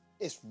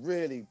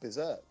really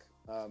berserk.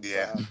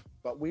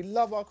 But we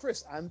love our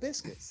crisps and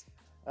biscuits.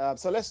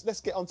 So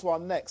let's get on to our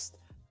next,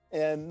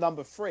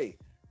 number 3.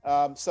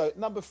 So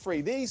number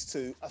 3, these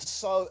two are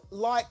so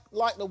like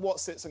the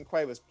Wotsits and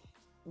Quavers.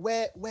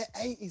 We're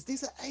 80s.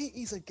 These are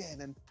 80s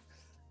again, and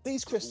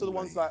these crisps are the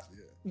ones that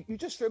you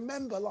just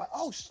remember. Like,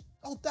 oh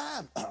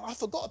damn, I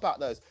forgot about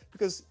those,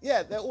 because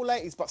they're all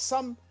 80s, but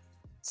some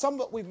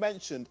that we've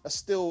mentioned are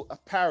still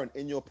apparent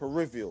in your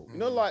peripheral.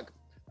 Like,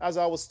 as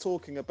I was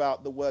talking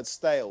about, the word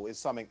stale is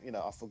something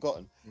I've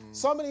forgotten.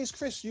 Some of these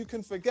crisps you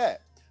can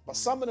forget, but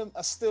some of them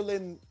are still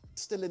in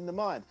the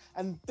mind.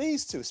 And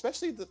these two,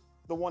 especially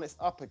the one it's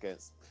up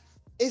against,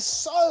 is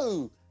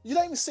so you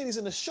don't even see these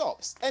in the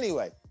shops.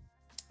 Anyway,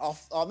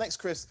 our next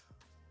crisp,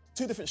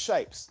 2 different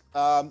shapes.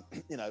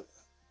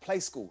 Play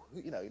School.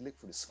 You look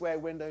for the square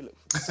window, look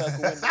for the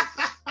circle window,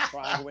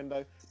 triangle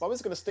window. But I'm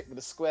just going to stick with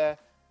the square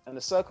and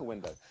the circle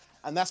window,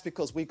 and that's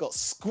because we got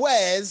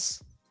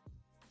squares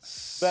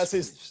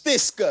versus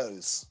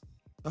discos.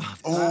 Do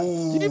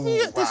you even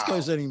get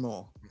discos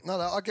anymore? No,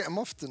 I get them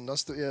often.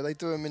 They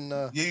do them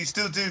in. You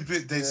still do.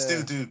 They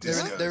still do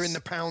discos. They're in the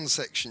pound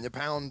section. The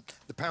pound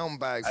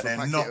bag. And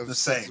they're not the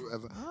same.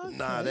 Okay.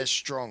 Nah, they're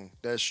strong.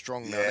 They're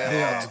strong now.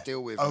 They're hard to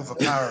deal with.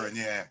 Overpowering,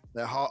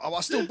 They're hard.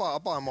 I still buy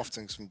them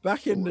often.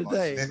 Back in the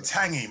day, they're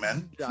tangy,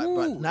 man. But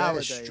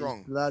nowadays,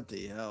 strong.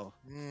 Bloody hell.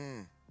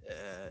 Yeah.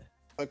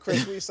 So Chris,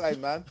 what are you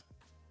saying, man?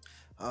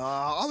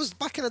 I was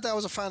back in the day. I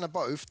was a fan of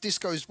both.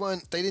 Discos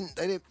weren't. They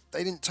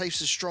didn't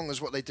taste as strong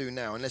as what they do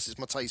now, unless it's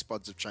my taste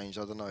buds have changed.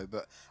 I don't know,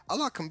 but I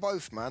like them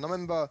both, man. I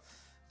remember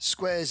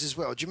Squares as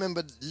well. Do you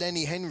remember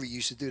Lenny Henry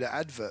used to do the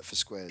advert for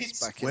Squares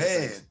back in the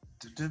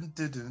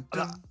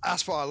day?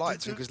 That's why I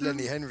liked him, because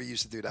Lenny Henry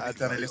used to do the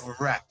advert. Done a little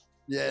rap.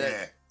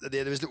 Yeah,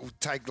 there was little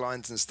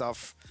taglines and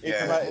stuff.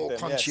 More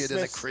crunchier than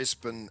a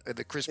crisp, and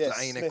the crisp that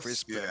ain't a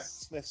crisp.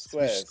 Smith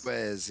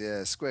Squares.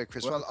 Square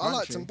crisp. Well, I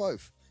liked them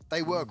both.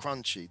 They were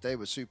crunchy. They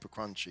were super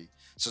crunchy.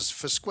 So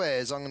for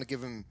Squares, I'm going to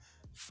give them.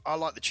 I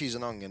like the cheese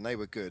and onion. They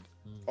were good.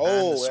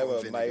 Oh, they were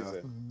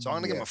amazing. So I'm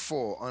going to give them a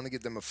 4. I'm going to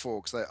give them a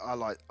 4 because I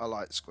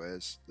like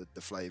Squares,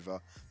 the flavour.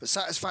 But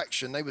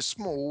Satisfaction, they were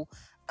small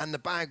and the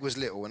bag was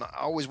little, and I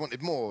always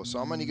wanted more. So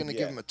I'm only going to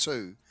give them a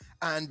 2.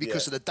 And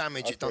because of the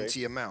damage it done to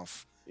your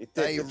mouth.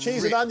 The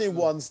cheese and onion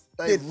ones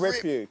did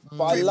rip you,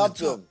 but I loved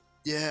them.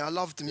 Yeah, I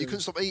loved them. You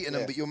couldn't stop eating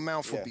them, but your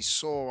mouth would be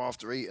sore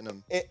after eating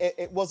them.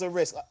 It was a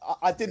risk.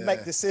 I did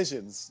make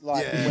decisions when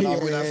I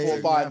was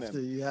before buying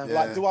them.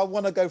 Like, do I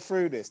want to go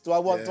through this? Do I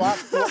want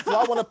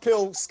to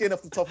peel skin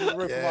off the top of the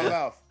roof of my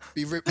mouth?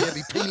 Be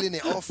peeling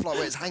it off like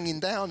where it's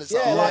hanging down. It's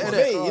like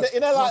V.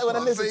 Like when a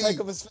lizard take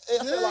off his.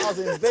 I feel like I was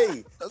in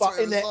V, but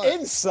in the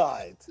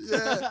inside.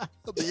 Yeah,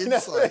 not the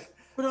inside.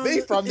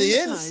 Be from the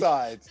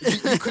inside.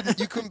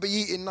 You couldn't be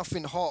eating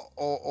nothing hot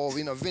or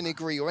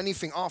vinegary or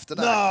anything after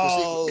that.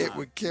 No, it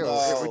would kill.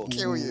 It would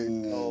kill you.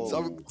 No.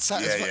 So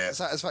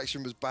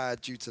Satisfaction was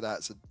bad due to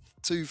that. So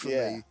 2 for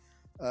me.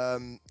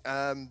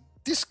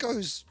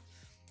 Discos,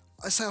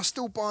 I say I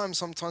still buy them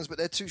sometimes, but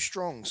they're too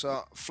strong.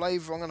 So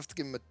flavour, I'm gonna have to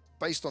give them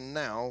based on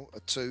now a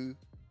 2.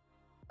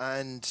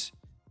 And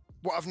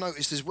what I've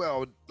noticed as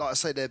well, like I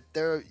say,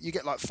 you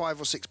get like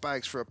 5 or 6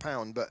 bags for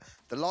 £1, but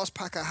the last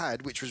pack I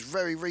had, which was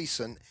very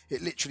recent,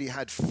 it literally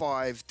had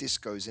 5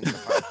 discos in the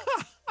pack.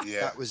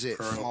 That was it,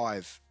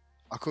 5.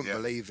 I couldn't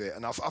believe it,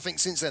 and I think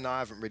since then I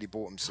haven't really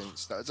bought them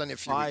since. That was only a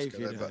few weeks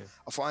ago, but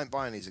I thought I ain't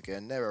buying these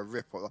again. They're a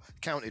rip. I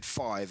counted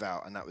 5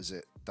 out, and that was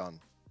it, done.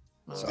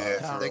 So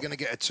they're going to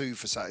get a 2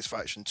 for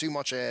Satisfaction. Too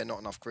much air, not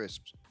enough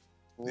crisps.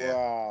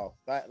 Wow,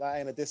 that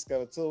ain't a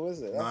disco at all,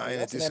 is it?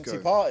 That's an empty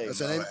party.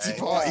 That's an empty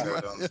party,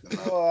 man.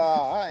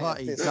 Wow, that ain't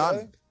Party disco.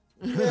 done.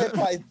 Yeah,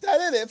 party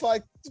done, isn't it?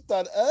 Party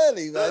done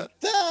early, man.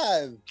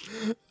 Damn,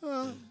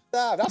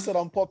 that's an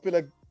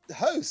unpopular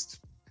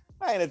host.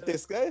 That ain't a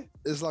disco.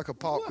 It's like a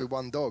park with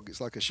one dog. It's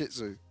like a Shih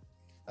Tzu.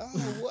 Oh,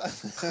 what?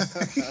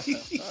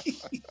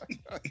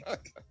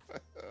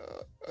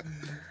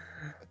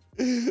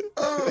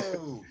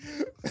 Oh.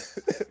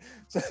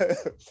 So,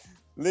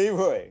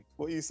 Leroy,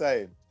 what are you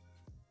saying?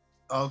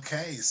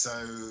 Okay, so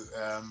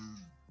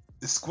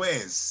the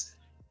Squares.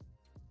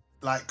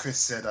 like Chris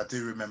said, I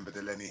do remember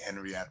the Lenny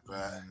Henry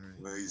advert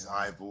where his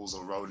eyeballs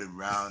are rolling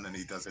round and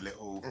he does a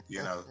little,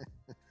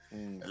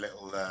 a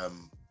little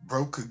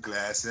broken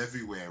glass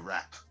everywhere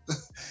rap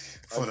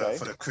for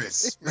the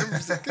Chris.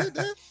 Remembers it good,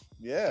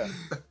 Yeah.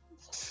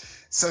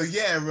 So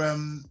yeah,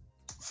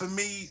 for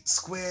me,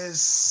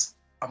 Squares,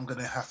 I'm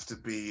gonna have to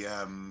be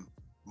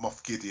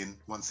Moff Gideon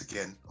once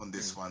again on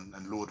this one,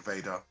 and Lord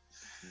Vader.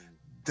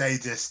 They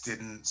just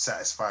didn't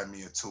satisfy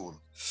me at all.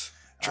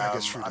 Drag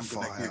us through the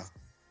fire.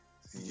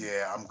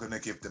 I'm gonna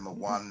give them a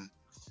 1.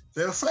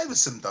 They were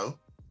flavoursome though.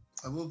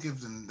 I will give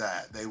them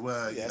that. They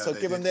were. Yeah. So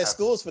give them their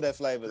scores for their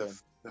flavour then.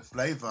 The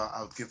flavour,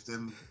 I would give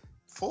them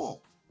 4.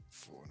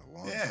 4 and a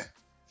 1. Yeah.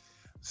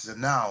 So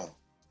now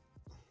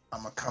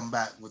I'm gonna come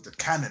back with the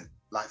cannon,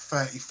 like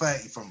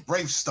 30-30 from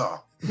Brave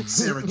Star,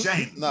 Sarah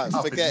Jane. No,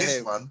 up in forget this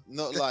him. one.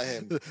 Not like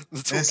him. The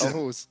talking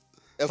horse.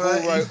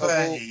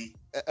 30-30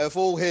 Of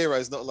all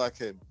heroes, not like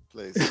him,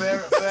 please.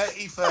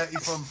 30-30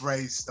 from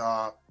Brave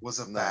Star was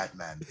a bad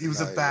man. He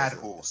was a bad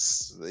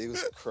horse. He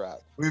was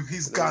crap. With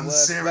his gun,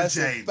 Sarah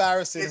Jane.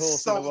 Embarrassing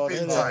horse in the world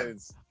of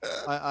cartoons.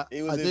 I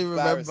do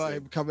remember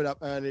him coming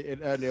up in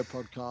earlier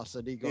podcasts,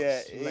 and he got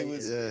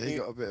he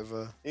got a bit of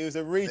a. He was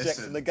a reject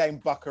from the game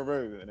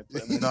Buckaroo.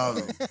 No.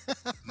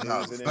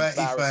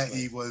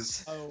 30-30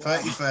 was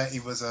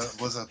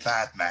a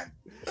bad man.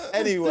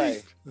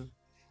 Anyway,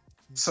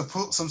 so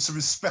put some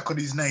respect on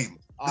his name.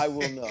 I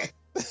will not.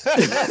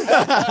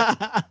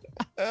 I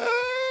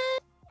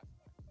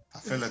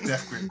feel a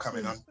death grip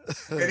coming on.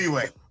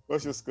 Anyway,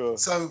 what's your score?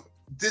 So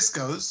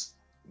Discos,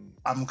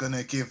 I'm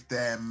gonna give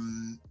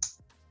them.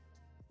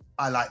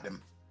 I like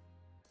them.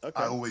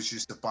 Okay. I always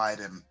used to buy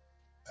them,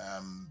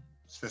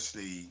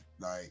 especially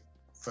like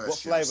first. What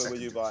flavour were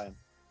you buying?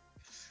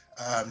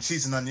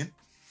 Cheese and onion,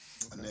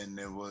 and then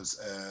there was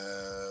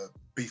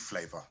beef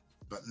flavour.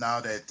 But now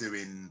they're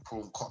doing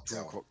prawn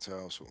cocktail.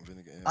 Sort of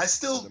vinegar. Yeah. I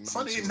still,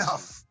 funny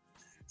enough,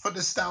 for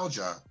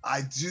nostalgia,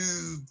 I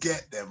do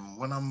get them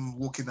when I'm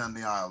walking down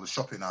the aisle, the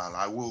shopping aisle.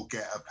 I will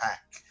get a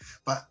pack,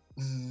 but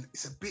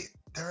it's a bit.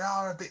 They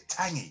are a bit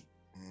tangy.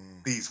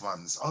 These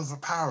ones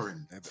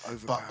overpowering.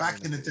 But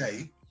back in the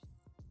day,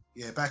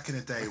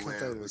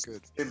 where it was a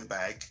thin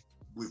bag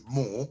with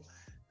more,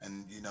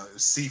 and it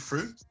was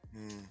see-through.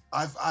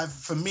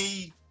 For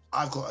me,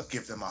 I've got to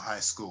give them a high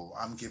score.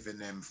 I'm giving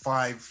them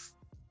 5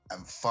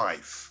 and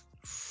 5.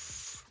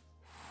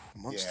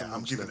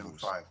 I'm giving them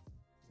 5.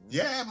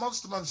 Yeah,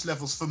 Monster Munch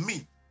levels for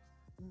me.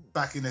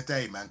 Back in the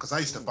day, man, because I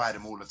used to buy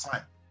them all the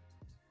time.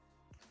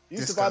 You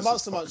used to buy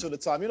Monster Munch all the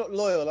time. You're not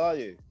loyal, are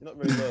you? You're not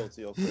really loyal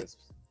to your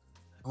crisps.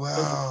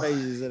 Well,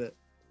 phases, isn't it?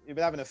 You've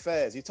been having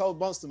affairs. You told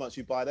Monster Munch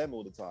you buy them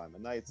all the time,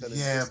 and now you're telling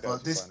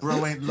but this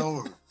bro ain't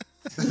loyal.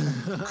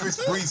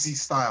 Chris Breezy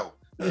style.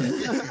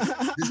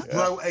 This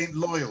bro ain't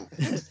loyal.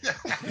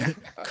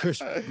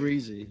 Chris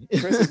Breezy.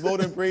 Chris is more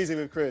than breezy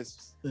with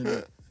crisps.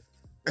 We're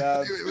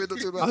not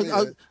talking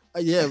about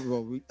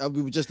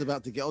we were just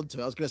about to get onto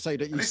it. I was going to say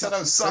that you suck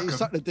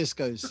the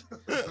discos.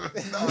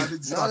 No, I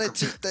didn't suck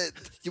them.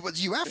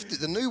 You have to.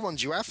 The new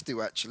ones you have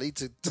to actually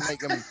to make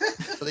them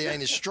so they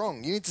ain't as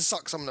strong. You need to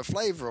suck some of the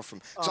flavour off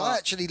them. So I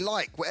actually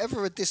like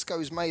whatever a disco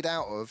is made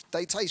out of.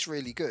 They taste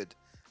really good.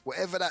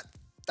 Whatever that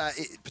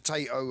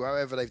potato,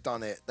 however they've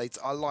done it,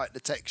 I like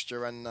the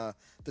texture and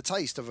the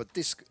taste of a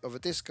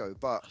disco.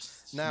 But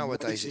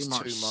nowadays it's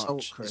too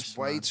much. It's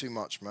way too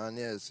much, man.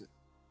 Yeah, you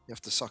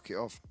have to suck it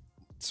off.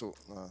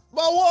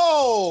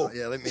 Whoa!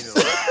 Yeah, I didn't mean it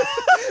like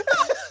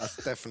that. That's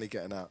definitely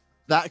getting out.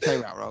 That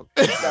came out wrong.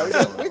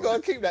 We got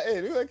to keep that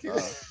in.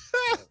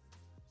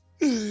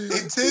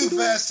 In 2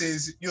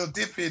 verses, you're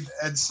dipping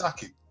and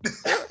sucking.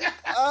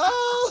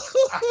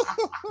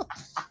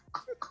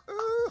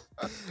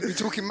 We're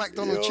talking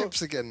McDonald's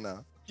chips again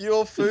now.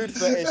 Your food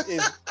fetish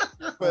is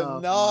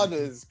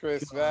bananas,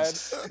 Chris, man.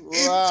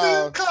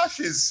 Wow. In 2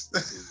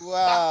 clashes.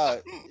 Wow.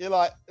 You're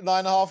like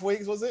 9.5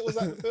 weeks, was it? Was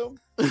that the film?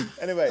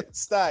 Anyway,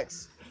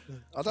 Stacks.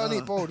 I don't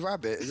eat boiled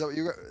rabbit. Is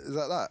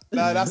that?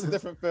 No, that's a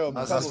different film.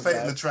 That's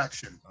Fatal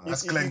Attraction.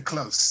 That's Glenn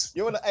Close.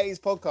 You're on the 80s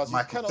podcast. You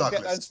Michael cannot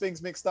Douglas. get those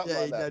things mixed up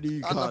like that.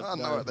 I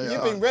know what they are.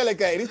 You've been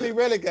relegated. He's been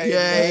relegated.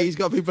 Yeah, man. he's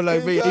got people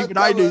like me. Even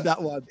I knew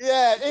that one.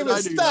 Yeah, even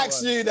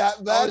Stacks knew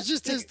that, man. I was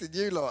just testing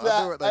you lot. I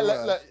know what they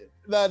were.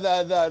 No. I'm not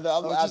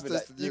having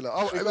that. We've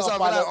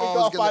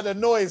got to find a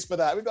noise for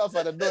that. We've got to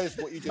find a noise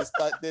for what you just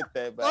did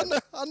there, man.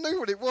 I knew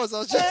what it was. I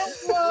was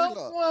just.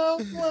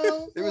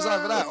 It was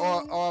either that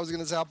or I was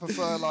going to say I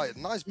prefer like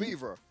Nice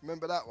Beaver.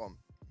 Remember that one?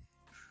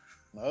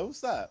 No,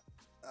 what's that?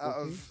 Out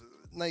of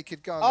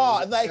Naked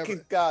Gun.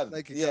 Naked Gun.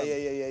 Naked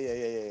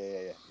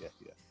Yeah.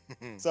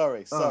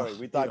 Sorry,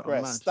 we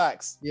digress.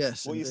 Stacks.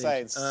 Yes. What are you indeed.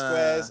 saying?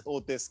 Squares or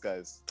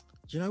discos?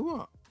 Do you know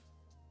what?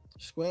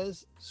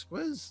 Squares.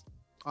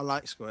 I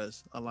like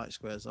squares.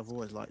 I've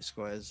always liked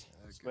squares.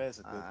 Squares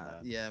are good,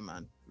 man. Yeah,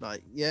 man.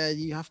 Like, yeah,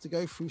 you have to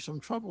go through some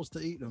troubles to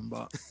eat them,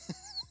 but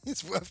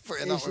it's worth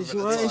putting up with it.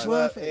 It's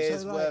worth it. It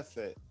is worth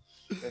it.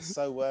 It's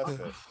so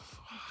worth it.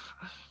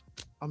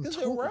 Is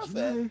it worth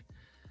it?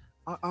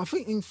 I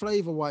think in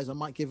flavour wise, I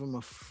might give them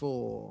a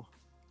 4.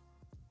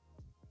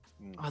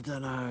 I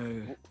don't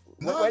know.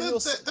 No, when their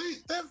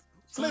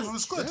flavour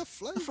was good. Their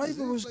The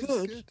flavour was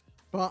good.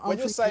 But when I'm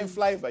you're saying thinking-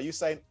 flavour, you're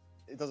saying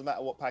it doesn't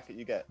matter what packet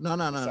you get. No.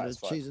 The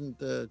Satisfied. cheese and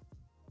the.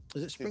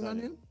 Is it spring Cheese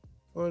onion? onion.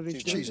 Or are they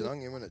Cheese and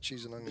onion, wasn't it?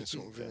 Cheese and onion,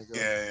 salt and vinegar.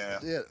 Yeah.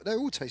 Yeah, they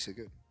all tasted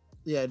good.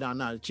 Yeah, no,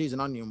 the cheese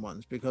and onion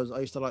ones because I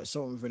used to like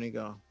salt and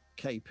vinegar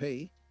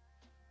KP,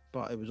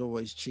 but it was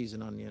always cheese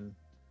and onion.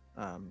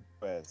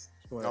 Where's?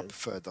 I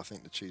preferred, I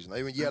think, the cheese.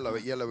 They were yellow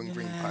and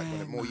green pack,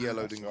 when it more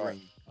yellow than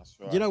green. That's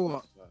right. You know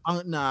what? That's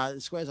right. Nah,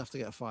 squares have to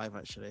get a 5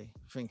 actually.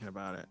 Thinking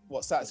about it,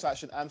 What,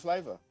 satisfaction and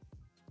flavour?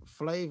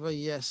 flavor,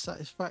 yes.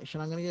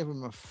 Satisfaction, I'm gonna give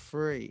them a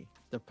 3.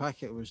 The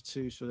packet was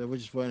 2, so there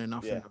just weren't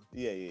enough in Yeah. them.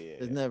 Yeah.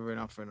 There's never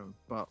enough in them,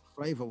 but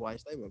flavor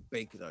wise, they were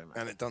big though, man.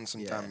 And it done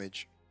some Yeah.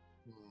 damage.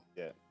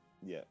 Yeah.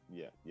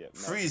 No,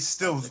 3 is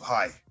still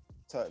high.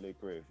 Totally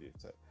agree with you.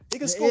 He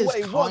can It score is what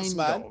he wants, kind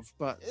man. of,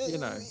 but you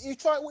know,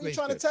 What you makes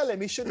trying to it. tell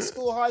him? He shouldn't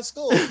score high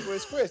scores for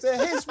his crisps.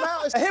 They're his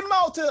mouth. Him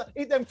mouth to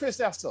eat them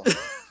crisps after.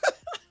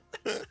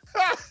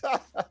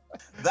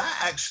 That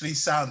actually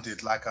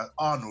sounded like an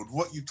Arnold.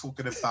 What you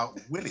talking about,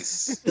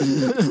 Willis?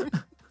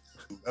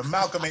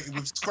 Amalgamated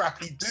with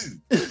Scrappy Doo,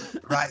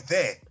 right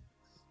there.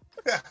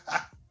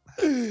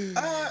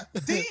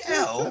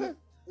 DL,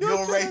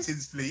 your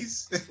ratings,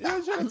 please.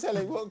 You're trying to tell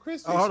him what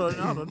crisps. he hold should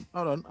eat. on. I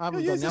haven't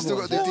done You're the still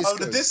other got ones. the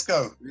Oh, the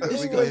disco. We got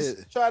This hit.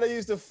 was trying to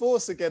use the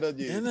force again on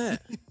you. Isn't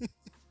it?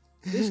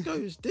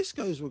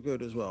 Discos were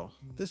good as well.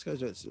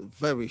 Discos, it's a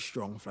very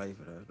strong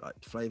flavour though. Like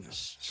flavour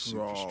Super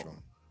strong.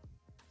 strong.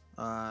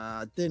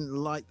 I didn't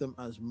like them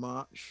as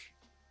much.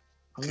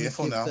 I'm gonna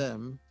Careful give now.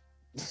 them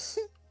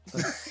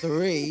a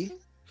 3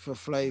 for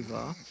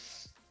flavour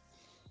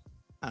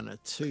and a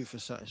 2 for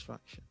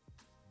satisfaction.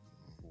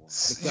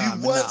 You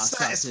I'm weren't not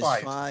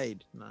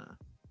satisfied. Nah.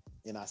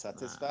 You're not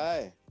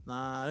satisfied.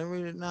 Nah, I don't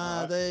really. Nah,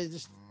 Alright. they're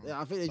just.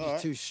 I think they're just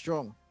Alright. too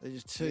strong. They're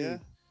just too. Yeah.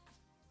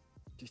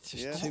 Just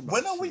Yeah. too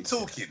When much are we sweet.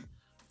 talking?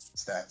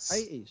 Stats.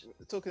 80s.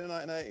 We're talking the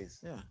 1980s.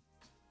 Yeah.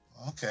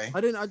 Okay.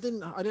 I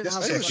didn't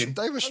Just have. checking.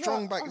 They were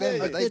strong back then,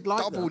 but I they've did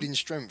like doubled them. in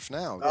strength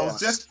now. I was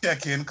just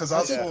checking because I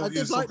I did- thought I you did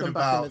was like talking them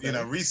back in about, the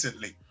day.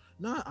 recently.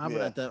 No, I haven't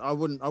Yeah. had that. I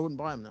wouldn't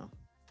buy them now.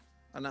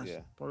 And that's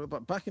Yeah. probably.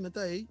 But back in the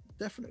day,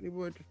 definitely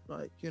would.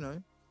 Like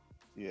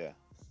Yeah.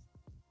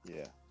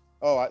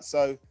 All right,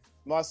 so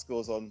my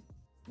score's on.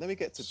 Let me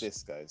get to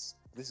discos.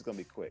 This is gonna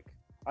be quick.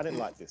 I didn't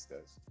like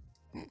discos.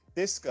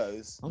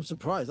 Discos, I'm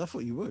surprised. I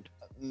thought you would.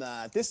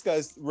 nah.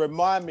 Discos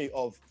remind me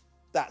of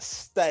that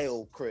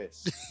stale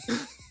crisp.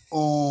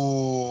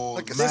 Oh,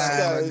 Like a This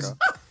man. goes-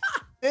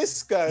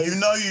 Discos. You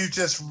know you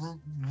just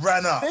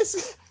ran up.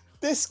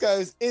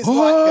 Discos is Oh,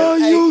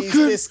 like an you 80s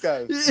could- disco.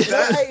 You know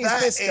That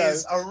 80s disco.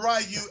 is a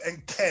Ryu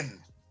and Ken.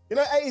 You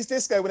know 80s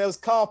disco when there was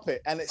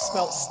carpet and it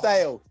smelled Oh.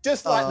 stale,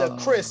 just like the Oh.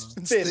 crisp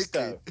And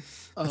disco.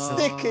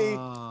 Sticky.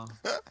 Ah.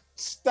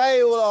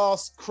 Stale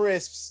ass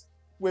crisps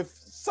with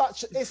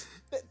such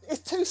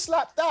it's too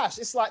slapdash.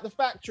 It's like the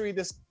factory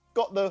just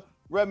got the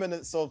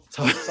remnants of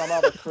some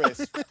other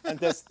crisp and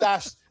just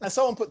dashed, and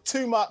someone put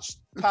too much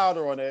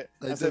powder on it.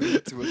 They and said,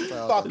 did too much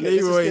Fuck powder. it. let's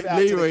just Leroy, give it out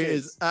to the Leroy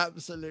kids. is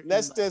absolutely.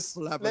 Let's just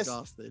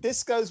flabbergasted.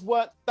 discos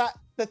weren't that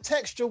the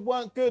texture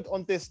weren't good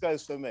on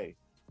discos for me.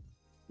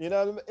 You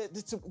know,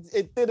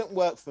 it didn't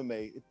work for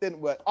me. It didn't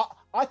work.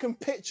 I can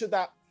picture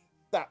that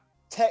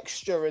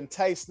texture and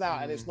taste now,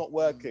 and it's not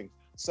working.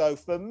 So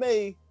for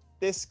me,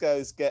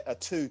 discos get a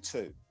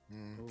 2-2.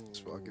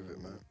 That's what I give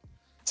it, man.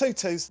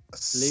 2-2s.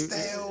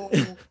 Stale,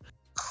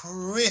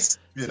 crisp,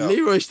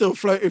 Leroy's still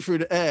floating through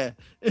the air.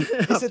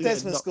 It's a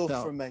Desmond score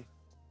from me.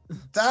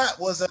 That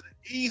was an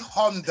E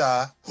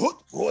Honda Hoot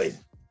boy.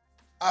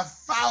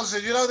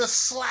 1000. You know the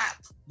slap.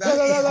 That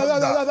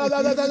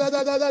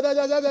E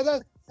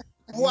Honda.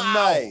 Wow.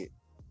 Mate,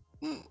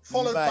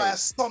 Followed by Mate. a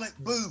sonic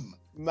boom.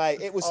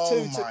 mate, it was Oh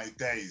 2-2. my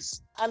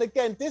days. And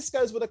again,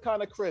 discos were the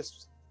kind of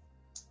crisps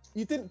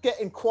you didn't get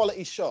in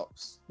quality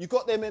shops. You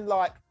got them in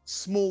like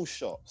small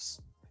shops.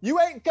 You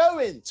ain't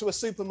going to a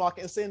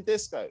supermarket and seeing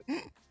disco.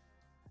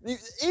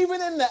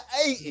 Even in the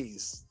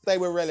 80s, they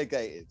were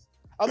relegated.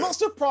 I'm not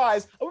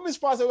surprised. I wouldn't be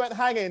surprised they weren't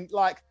hanging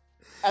like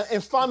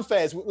in fun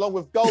fairs along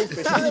with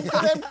goldfish. And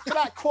them for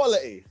that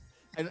quality.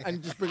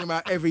 and just bring them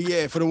out every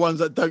year for the ones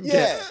that don't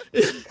Yeah,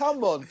 get.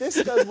 come on.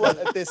 Discos weren't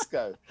a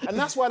disco. And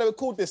that's why they were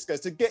called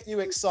discos, to get you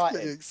excited.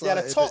 Get you You had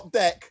a excited. top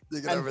deck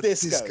You're gonna and have a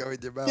disco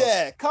in your mouth.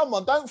 Yeah, come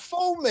on. Don't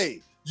fool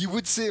me. You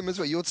would see them as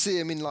well. You'd see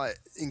them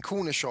in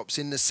corner shops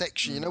in the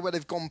section. You Mm. know where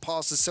they've gone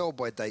past the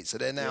sell-by date, so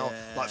they're now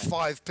like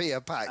 5p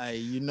a pack. Hey,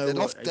 you know they'd,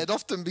 what? they'd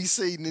often be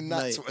seen in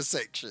that Mate. sort of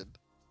section.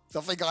 So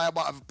I think I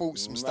might have bought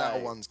some stouter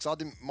Mate. ones because I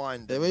didn't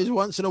mind. There them. is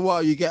once in a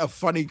while you get a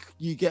funny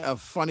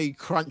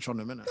crunch on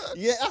them, innit?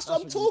 Yeah, that's what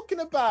I'm what you- talking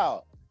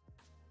about.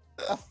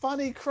 A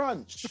funny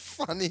crunch.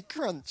 Funny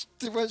crunch.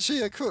 Weren't she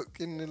a cook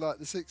in the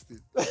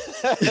 60s?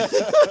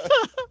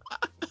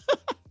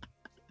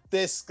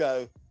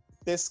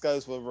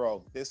 Discos were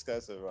wrong.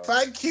 Discos were wrong.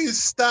 Thank you,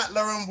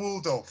 Statler and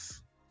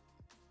Waldorf.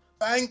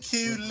 Thank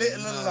you,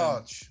 Little and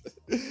Large.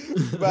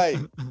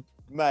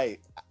 Mate,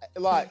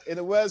 like in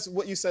the words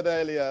what you said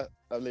earlier,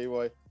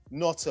 Leroy,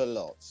 not a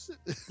lot.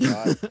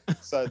 Right?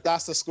 So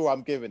that's the score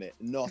I'm giving it.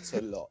 Not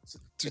a lot.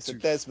 It's a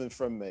Desmond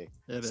from me.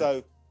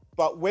 So,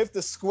 but with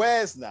the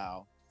squares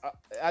now,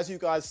 as you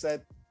guys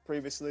said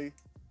previously,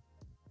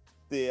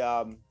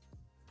 the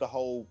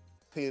whole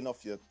peeling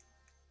off your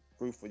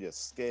roof of your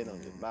skin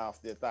on your mouth,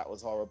 that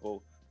was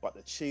horrible. But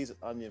the cheese and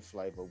onion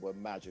flavor were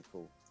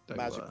magical.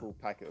 Magical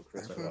packet of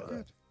crisps. Right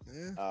there.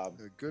 Yeah,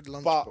 a good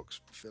lunchbox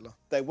filler.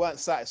 They weren't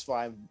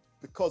satisfying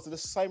because of the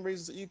same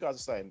reasons that you guys are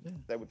saying. Yeah.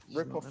 They would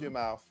rip off your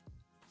mouth,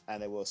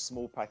 and they were a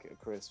small packet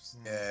of crisps.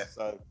 Yeah.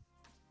 So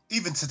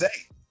even today.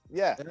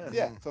 Yeah.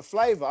 For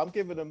flavor, I'll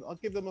give them a 4. I'll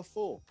give them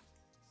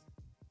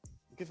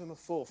a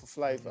 4 for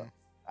flavor,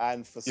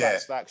 and for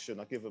satisfaction,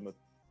 I'll give them a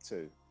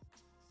 2.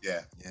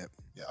 Yeah.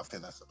 I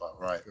think that's about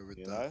right.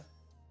 You know,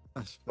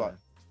 that's but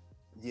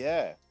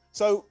yeah.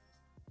 So.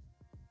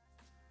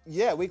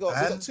 Yeah, we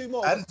got 2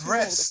 more. And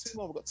rest.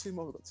 We got two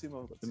more.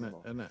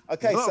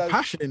 Okay, so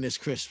passion in this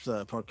crisp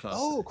podcast.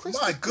 Oh,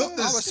 crisp! My goodness!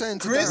 I was saying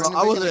to Chris, Darren,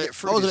 I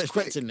wasn't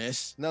expecting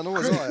this. No,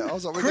 was I. I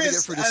was like, we're going to get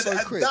through this so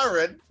quick.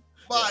 Darren,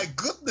 my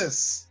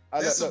goodness!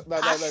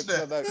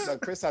 No.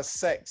 Chris has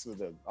sex with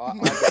them. I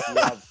just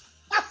love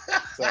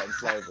certain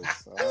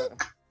flavors. Right?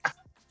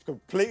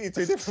 Completely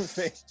 2 different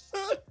things.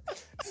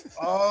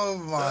 Oh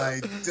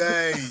my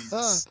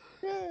days!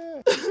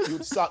 Yeah. You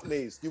would suck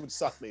these,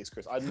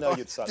 Chris. I know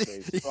you'd suck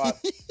these.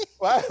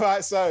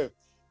 Right. So,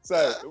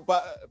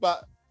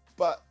 but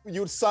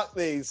you would suck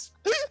these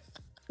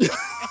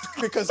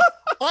because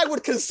I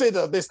would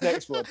consider this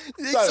next one.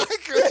 So,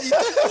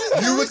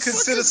 you would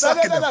consider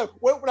sucking them. No.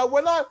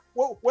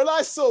 When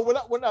I saw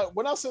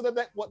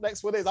what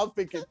next one is, I'm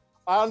thinking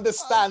I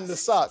understand the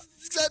suck.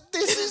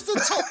 This is the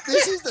top.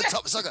 This is the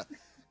top sucker.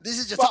 This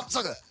is your top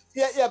sucker.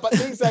 Yeah, but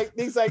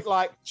these ain't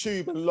like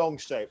tube and long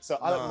shaped, so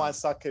I don't mind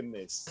sucking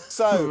this.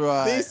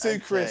 So these two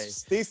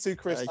crisps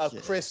are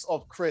crisps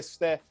of crisps.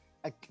 They're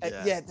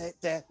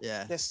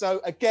so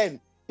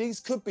again, these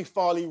could be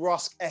Farley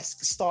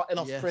Rusk-esque starting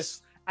off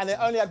crisps, and they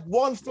only had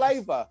one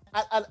flavor.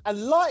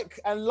 And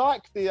like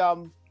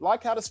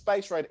how the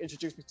Space Raid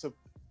introduced me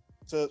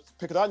to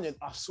pickled onion,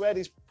 I swear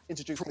these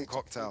introduced me to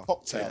cocktail.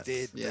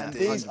 They did. And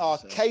these are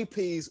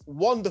KP's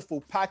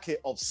wonderful packet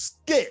of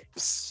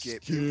skips.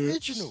 The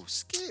original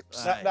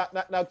skips.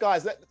 Now,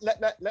 guys,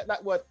 let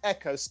that word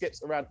echo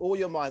skips around all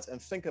your minds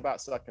and think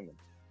about sucking them.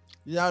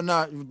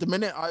 No. The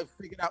minute I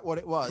figured out what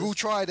it was, you've all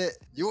tried it.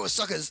 You're all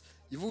suckers.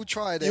 You've all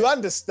tried it. You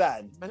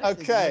understand?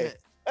 Okay.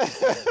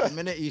 The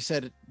minute you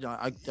said,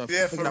 I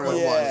figured out what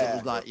it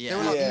was like, They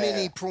were like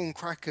mini prawn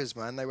crackers,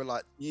 man. They were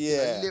like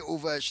a little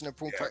version of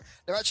prawn crackers.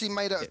 They're actually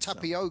made out of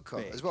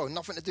tapioca as well.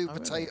 Nothing to do with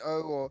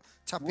potato or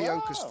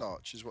tapioca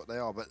starch is what they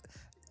are. But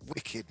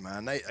wicked,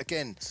 man. They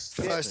again,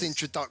 first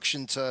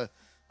introduction to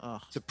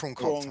prawn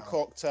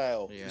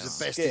cocktail. Yeah. It was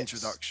the best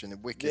introduction.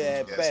 Wicked.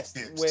 Yeah, best.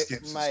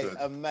 Mate,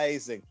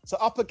 amazing. So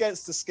up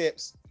against the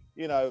skips,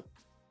 you know,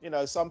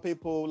 some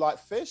people like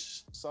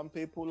fish, some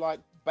people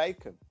like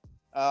bacon.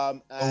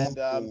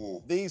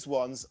 These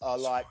ones are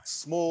like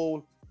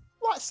small,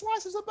 like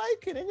slices of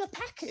bacon in your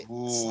packet.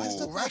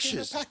 Slices of bacon in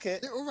your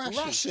packet.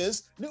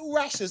 Little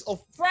rashers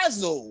of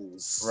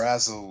Frazzles.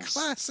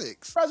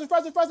 Classics. Frazzle.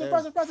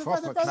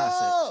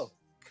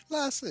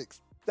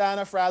 Classics. Down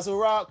a Frazzle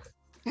Rock.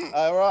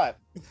 All right.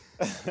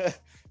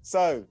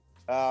 So,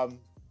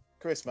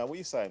 Chris, man, what are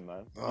you saying,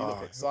 man? You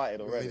look excited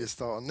already. Me to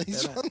start on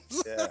these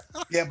ones.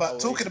 Yeah, but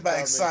talking about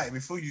exciting,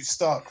 before you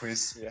start,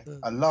 Chris,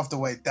 I love the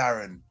way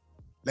Darren.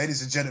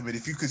 Ladies and gentlemen,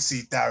 if you could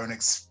see Darren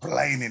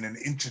explaining and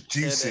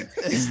introducing,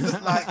 it's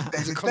like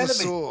he's a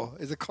connoisseur.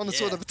 He's a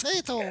connoisseur of the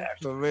potato. Yeah,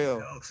 for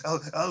real.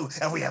 Oh,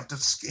 and we have the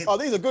skip. Oh,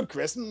 these are good,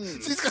 Chris. You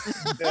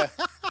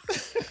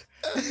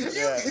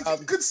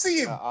could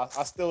see him.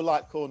 I still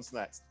like corn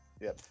snacks.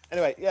 Yeah.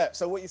 Anyway,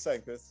 so what are you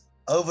saying, Chris?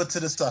 Over to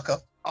the sucker.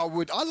 I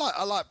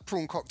like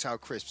prawn cocktail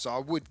crisps, so I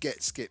would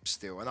get skips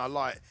still, and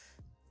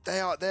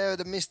they're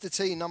the Mr.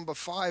 T number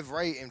 5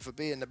 rating for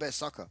being the best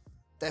sucker.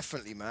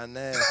 Definitely, man.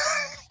 They're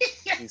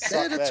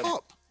the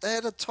top. They're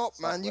the top,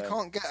 man. You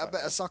can't get a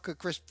better sucker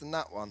crisp than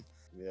that one.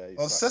 Yeah.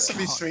 On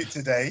Sesame Street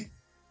today,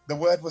 the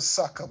word was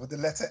sucker with the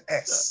letter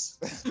S.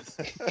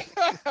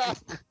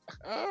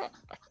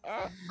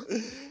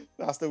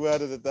 That's the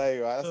word of the day,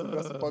 right?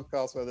 That's the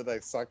podcast word of the day,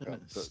 sucker.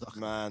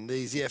 Man,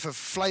 these for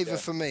flavour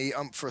for me,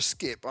 for a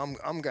skip,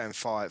 I'm going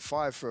 5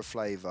 for a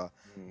flavour,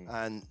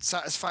 and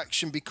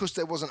satisfaction because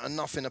there wasn't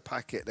enough in a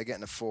packet. They're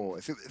getting a 4.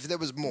 If there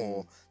was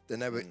more, then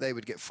they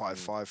would get 5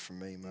 from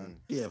me, man.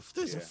 Yeah,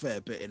 there's a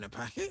fair bit in a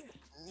packet.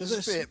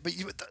 There's a bit, but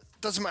it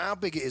doesn't matter how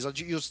big it is.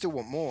 You'll still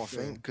want more, I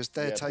think, because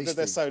they're tasty. Because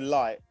they're so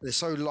light. They're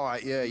so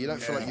light, you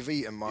don't feel like you've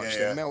eaten much.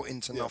 They melt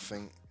into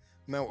nothing,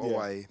 melt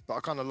away. But I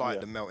kind of like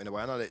them melting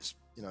away. I know it's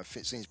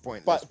it seems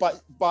pointless.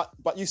 But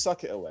you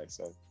suck it away,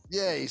 so.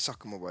 Yeah, you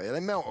suck them away. They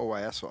melt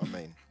away. That's what I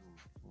mean.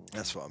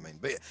 That's what I mean.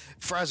 But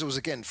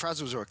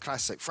Frazzles are a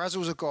classic.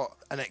 Frazzles have got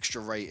an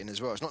extra rating as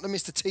well. It's not the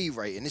Mr. T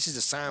rating. This is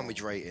a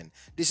sandwich rating.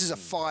 This is a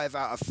 5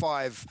 out of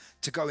 5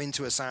 to go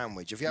into a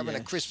sandwich. If you're having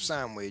a crisp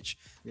sandwich,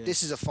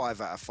 this is a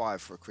 5 out of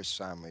 5 for a crisp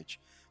sandwich.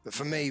 But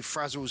for me,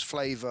 Frazzles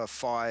flavour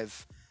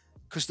 5,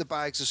 because the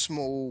bags are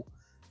small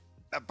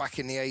back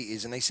in the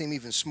 80s, and they seem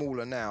even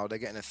smaller now. They're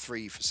getting a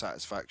 3 for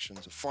satisfaction.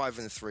 So 5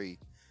 and 3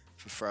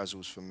 for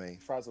Frazzles for me.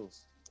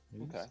 Frazzles.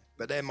 Okay.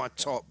 But they're my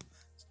top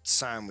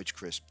sandwich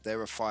crisp.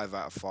 They're a 5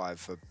 out of 5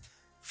 for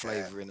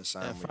flavour in a Yeah,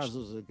 sandwich.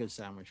 Frazzles are a good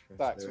sandwich. Chris.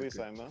 Dax, what are Very you good.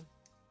 saying, man?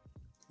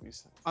 What are you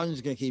saying? I'm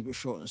just gonna keep it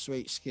short and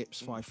sweet.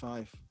 Skips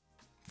 5-5.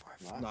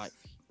 Nice. Like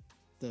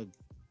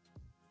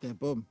they're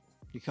boom.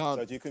 You can't.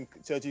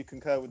 So do you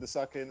concur with the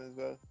sucking as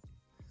well?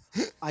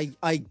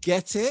 I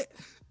get it.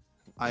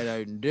 I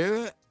don't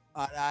do it.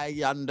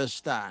 I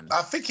understand.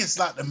 I think it's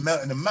like the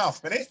melt in the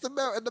mouth, isn't It's it? the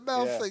melt in the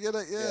mouth Yeah. thing, isn't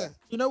it? Yeah.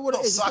 You know what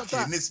Not it is? It's not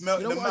sucking, that. it's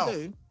melt You in know the what I mouth.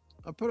 do?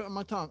 I put it on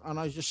my tongue and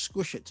I just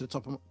squish it to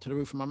the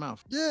roof of my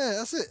mouth. Yeah,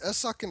 that's it. That's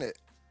sucking it.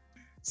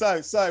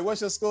 So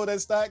what's your score then,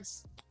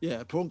 Stacks?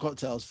 Yeah, prawn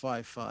cocktails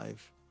 5-5.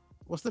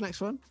 What's the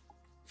next one?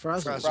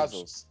 Frazzles.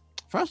 Frazzles.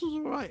 Frazzles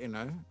are alright, you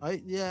know.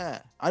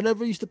 I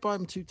never used to buy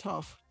them too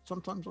tough.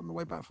 Sometimes on the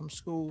way back from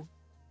school,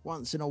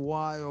 once in a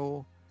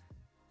while.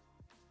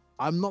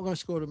 I'm not going to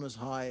score them as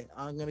high.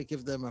 I'm going to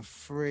give them a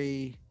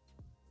 3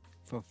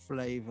 for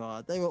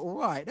flavor. They were all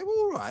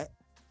right.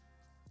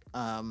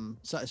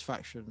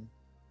 Satisfaction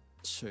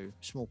 2,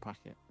 small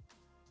packet.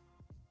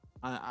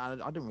 I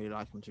didn't really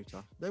like them too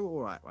tough. They were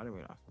all right, but I didn't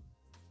really like them.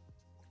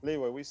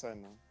 Leroy, what are you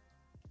saying now?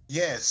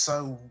 Yeah,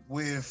 so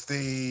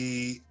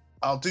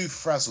I'll do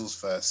Frazzles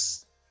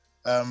first.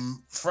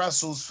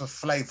 Frazzles for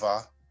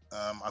flavour,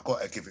 I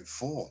gotta give it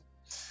 4.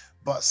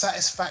 But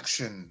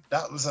satisfaction,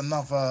 that was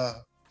another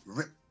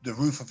rip the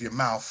roof of your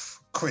mouth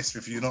crisp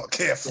if you're not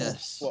careful.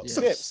 Yes. What, yes.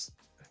 Skips?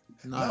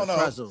 No. No,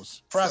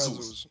 Frazzles.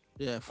 Frazzles.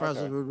 Yeah,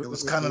 Frazzles. It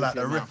was kind of like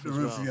the rip the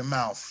roof of your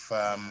mouth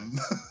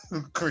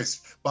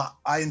crisp, but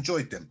I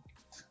enjoyed them.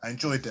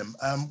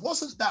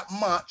 Wasn't that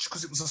much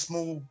because it was a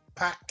small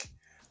pack.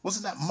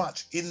 Wasn't that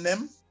much in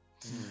them.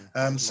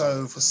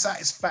 So for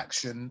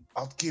satisfaction,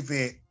 I'll give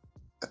it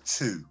a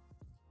 2.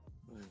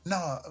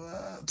 No,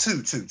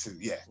 2.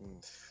 Yeah.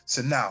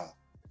 So now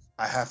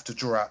I have to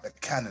draw out the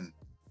cannon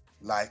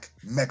like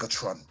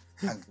Megatron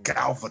and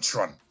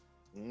Galvatron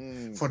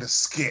for the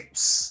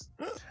skips.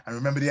 And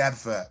remember the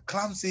advert,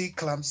 clumsy,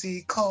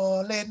 clumsy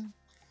Colin.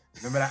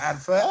 Remember that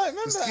advert? I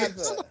remember The that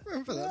skips? advert.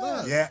 Remember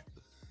that? Yeah.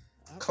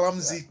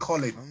 Clumsy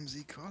Colin.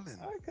 Clumsy Colin.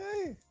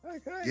 Okay.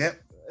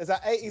 Yep. Is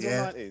that 80s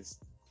Yeah. or 90s?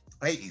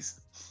 80s.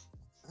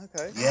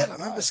 Okay. Yeah. I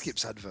remember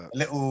Skip's advert. A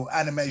little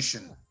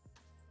animation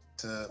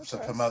to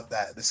promote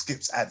that. The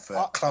skips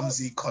advert.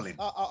 Clumsy Colin.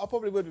 I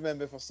probably would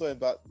remember if I saw him,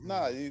 but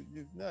no, you've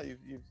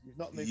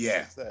not moved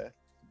Yeah. there.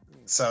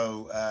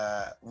 So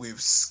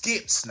with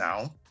skips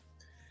now,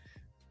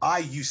 I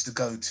used to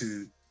go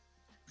to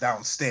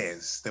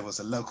downstairs. There was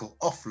a local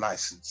off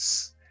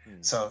license.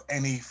 So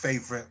any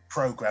favorite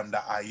program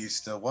that I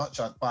used to watch,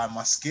 I'd buy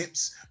my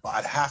skips, but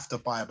I'd have to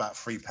buy about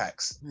 3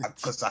 packs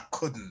because I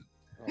couldn't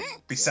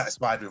be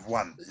satisfied with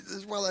one.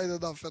 There's well ain't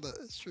enough in it.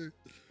 It's true.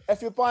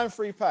 If you're buying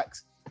 3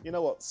 packs, you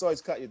know what? Sorry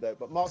to cut you though,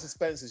 but Marks and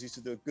Spencer's used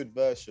to do a good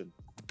version.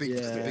 The big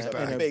Yeah,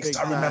 bag. in a Big-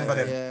 I remember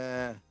bag, them.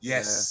 Yeah.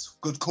 Yes,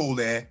 good call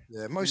there.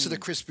 Yeah, most of the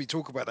crisps we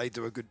talk about,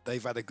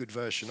 they've had a good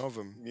version of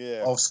them.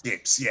 Yeah. Of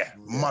skips, yeah,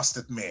 must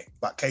admit.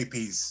 But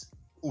KP's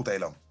all day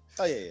long.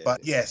 Oh yeah.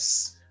 But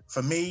yes,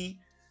 for me,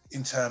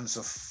 in terms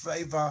of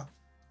flavour,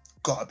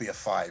 gotta be a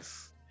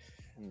 5.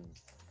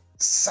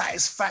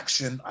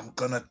 Satisfaction, I'm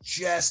gonna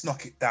just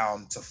knock it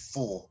down to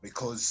 4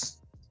 because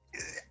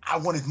I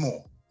wanted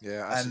more.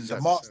 Yeah, that's And the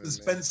exactly Marks so, and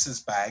yeah. Spencer's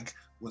bag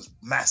was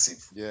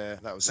massive. Yeah,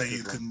 that was. So a good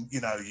you one.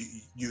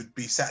 can, you'd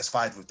be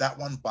satisfied with that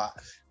one. But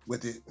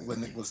with it,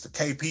 when it was the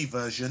KP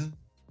version,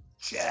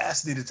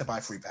 just needed to buy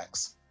 3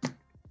 packs,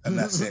 and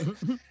that's it.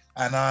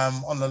 And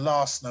on the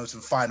last note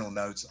and final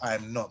note, I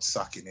am not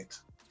sucking it.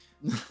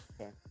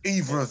 Okay.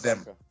 Either of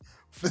them.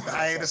 Sucker.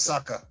 I ain't a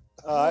sucker.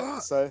 All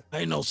right. So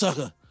Ain't no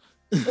sucker.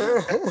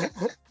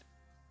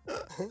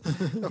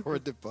 Or a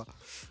dipper.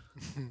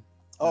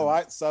 all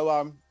right.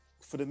 So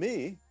for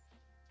me,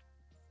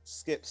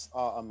 skips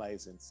are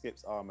amazing.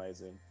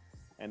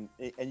 And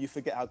you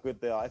forget how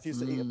good they are. If you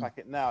used to eat a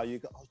packet now, you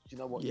go, oh, do you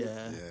know what?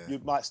 Yeah, You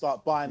might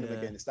start buying them Yeah.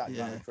 again. It's that kind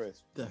Yeah. of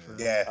crisp.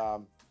 definitely. Yeah.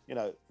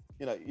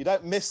 You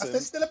don't miss Are them. they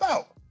still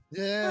about?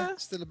 Yeah,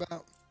 still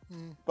about.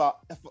 But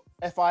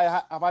if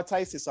I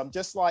tasted some,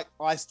 just like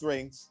iced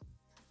drinks,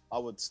 I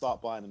would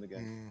start buying them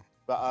again.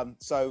 But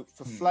so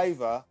for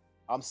flavour,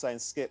 I'm saying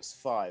skips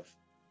 5.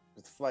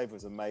 The flavour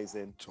is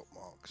amazing. Top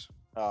marks.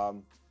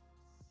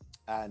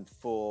 And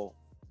for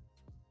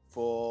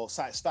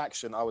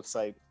satisfaction, I would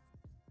say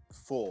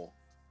 4.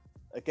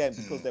 Again,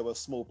 because they were a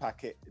small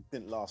packet, it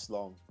didn't last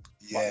long.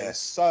 But it was Yes.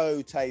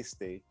 so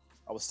tasty.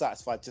 I was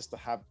satisfied just to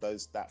have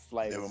that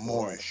flavour. They were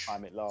for moreish. the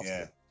time it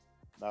lasted.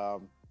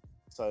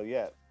 So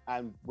yeah,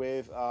 and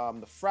with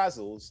the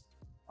Frazzles,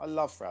 I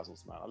love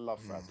Frazzles, man. I love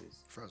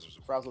Frazzles.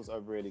 Frazzles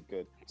are really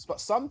good. But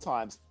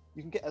sometimes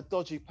you can get a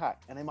dodgy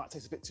pack and they might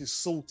taste a bit too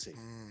salty.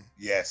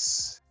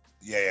 Yes.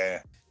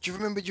 Yeah. Do you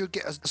remember you'd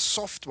get a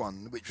soft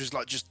one, which was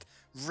like just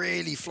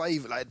really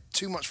flavoured, like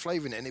too much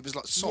flavour in it, and it was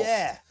like soft.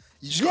 Yeah.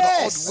 You just got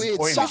an odd weird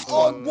Pointy soft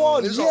odd one.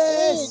 one, It was like,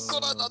 yes. oh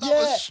god, that Yeah,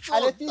 was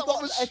strong. and if you That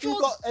got was if you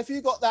strong. got if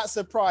you got that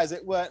surprise,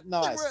 it weren't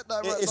nice. It's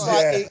nice.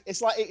 like Yeah.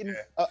 it's like eating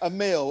a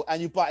meal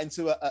and you bite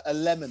into a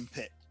lemon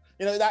pit.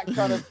 You know that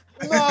kind of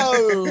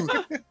no.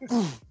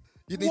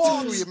 You need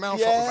to fill your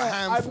mouth up with a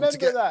handful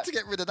to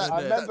get rid of that.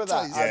 I remember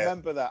that. taste. I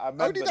remember that. I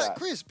remember Only that that.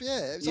 crisp, yeah.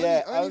 It was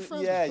Yeah, only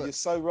Frazzles, yeah. but You're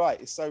so right.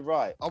 You're so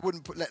right. I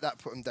wouldn't let that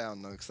put them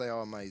down though, because they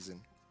are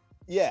amazing.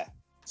 Yeah,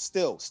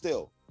 still.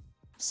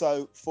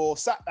 So for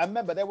I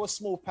remember there were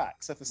small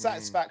packs. So for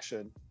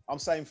satisfaction, I'm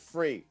saying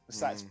 3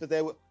 for but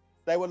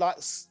they were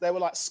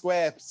like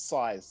square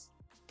size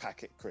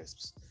packet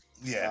crisps.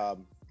 Yeah.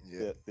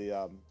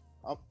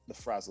 The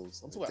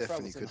Frazzles. I'm talking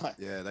Definitely about Frazzles could. tonight.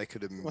 Yeah, they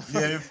could have.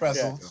 Yeah,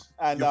 frazzled.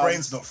 And Your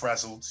brain's not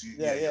frazzled.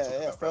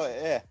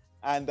 Yeah.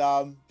 And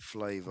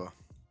Flavor.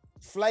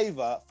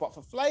 but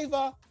for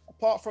flavor,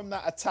 apart from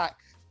that attack,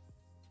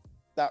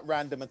 that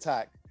random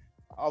attack,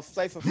 I'll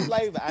say for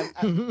flavor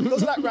and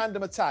because of that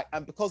random attack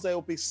and because they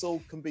will be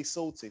can be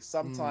salty.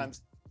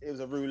 Sometimes it was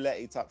a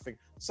roulette type thing.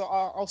 So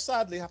I'll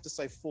sadly have to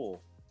say 4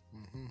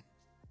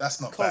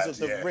 That's not because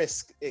bad, of the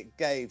risk it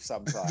gave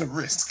sometimes. The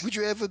risk. Would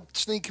you ever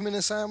sneak them in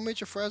a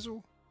sandwich, a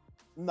Frazzle?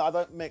 No, I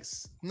don't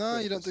mix. No,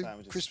 you crisp don't do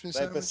sandwiches. crisp and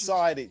They're sandwiches?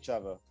 beside each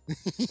other,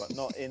 but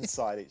not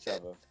inside each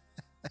other.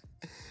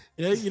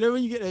 You know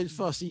when you get those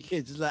fussy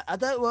kids, it's like I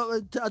don't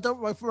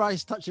want my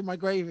rice touching my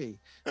gravy.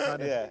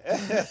 Yeah.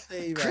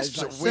 Crisps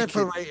Like, are wicked.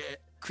 separate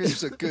it.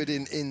 Crisps are good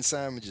in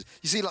sandwiches.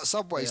 You see, like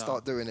Subway They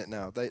start doing it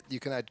now. You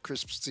can add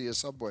crisps to your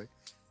Subway.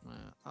 Yeah,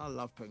 I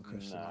love putting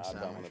crisps in my I don't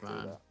want sandwich, to do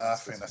man. that. I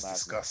think that's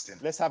disgusting.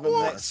 Let's have them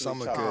next to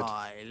Some each are other. good.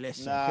 Aye,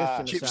 listen, Nah.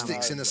 crisps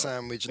Chipsticks in a no,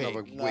 sandwich,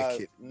 another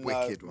big.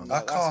 wicked one. I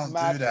that's can't do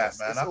that, madness.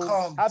 man. It's I all-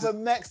 can't have do-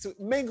 them next to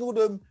mingle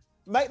them.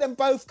 Make them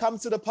both come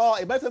to the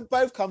party. Make them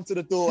both come to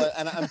the door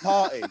and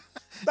party.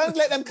 Don't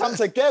let them come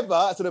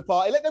together to the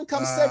party. Let them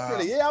come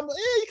separately. Yeah,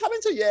 you come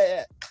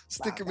into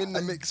Stick them in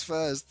the mix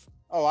first.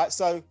 All right,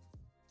 so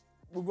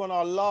we won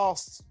our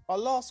last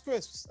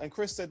crisps, and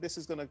Chris said this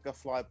is gonna go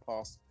fly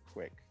past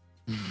quick.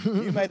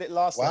 You made it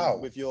last Wow.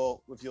 time with your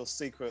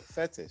secret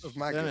fetish. Of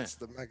maggots,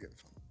 the maggot.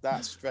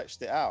 That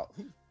stretched it out.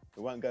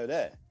 We won't go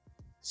there.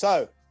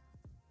 So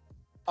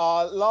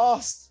our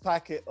last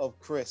packet of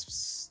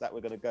crisps that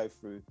we're gonna go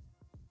through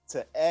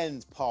to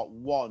end part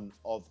 1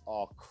 of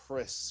our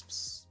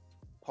crisps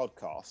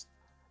podcast.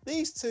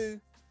 These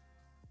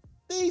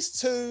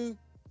two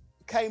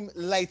came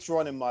later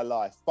on in my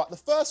life, but the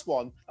first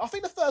one, I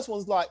think the first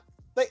one's like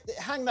they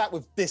hang out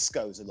with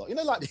discos a lot. You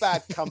know, like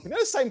Bad Company. They're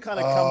the same kind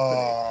of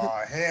company.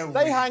 Oh, here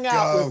They we hang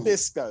out go. with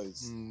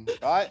discos,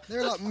 right?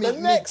 They're like The mid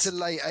next- to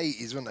late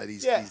 80s, weren't they?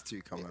 These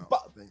two come out.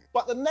 But I think.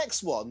 but the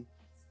next one,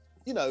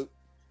 you know,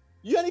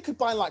 you only could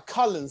buy in like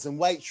Cullens and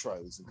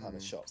Waitrose and kind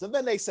of shops. And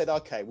then they said,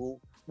 okay,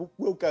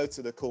 we'll go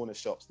to the corner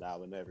shops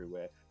now and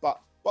everywhere, but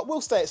we'll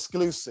stay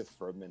exclusive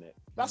for a minute.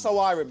 That's how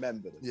I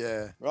remember them.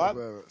 Yeah. Right?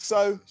 they were at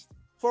So first.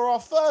 for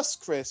our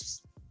first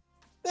crisps,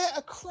 they're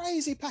a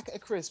crazy packet of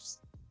crisps.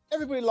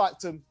 Everybody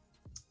liked them.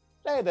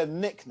 They're the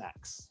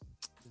knickknacks.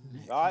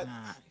 Right?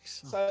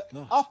 Knickknacks. Oh, So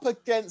gosh. up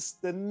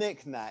against the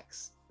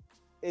knickknacks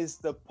is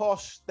the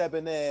posh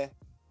debonair,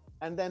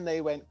 and then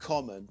they went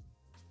common,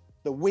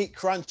 the wheat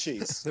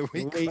crunchies. The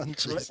wheat Wheat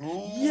crunchies.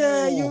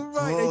 Yeah, you're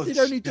right. They did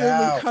only do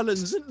them in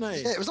Cullens, didn't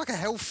they? Yeah, it was like a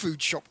health food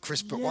shop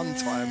crisp at one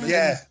time. And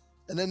Yeah.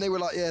 And then they were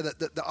like,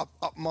 the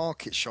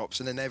upmarket shops,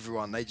 and then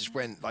everyone, they just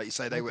went, like you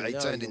say, they Yeah,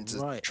 turned you're into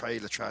right.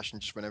 trailer trash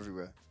and just went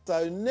everywhere.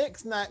 So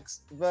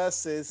knickknacks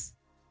versus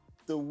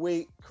the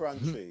wheat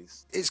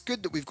crunchies. It's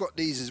good that we've got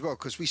these as well,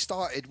 because we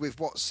started with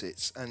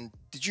Whatsits, and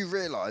did you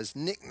realise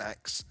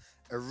Knickknacks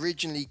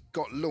originally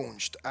got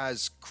launched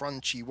as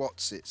crunchy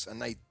Whatsits,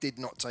 and they did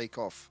not take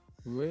off.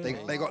 Really?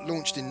 They got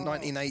launched in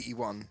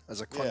 1981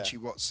 as a crunchy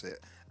Whatsit,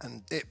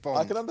 and it bombed.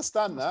 I can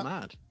understand That's that.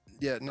 mad.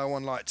 Yeah, no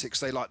one liked it because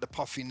they liked the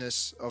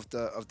puffiness of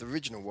the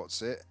original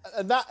Whatsit.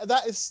 And that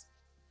is,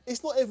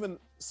 it's not even,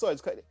 sorry,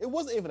 it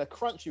wasn't even a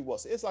crunchy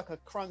What's it? It's like a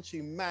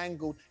crunchy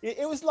mangled.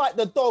 It was like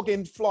the dog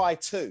in Fly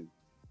 2.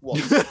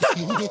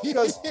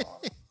 Because, do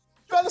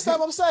you understand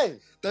what I'm saying?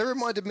 They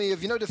reminded me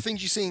of, you know, the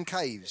things you see in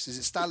caves. Is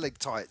it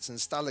stalactites and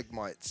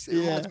stalagmites? It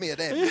reminds me of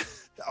them.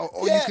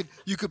 Or Yeah.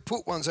 you could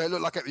put one so it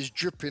looked like it was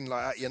dripping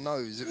like out your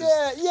nose. It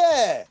was,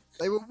 Yeah.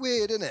 They were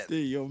weird, innit?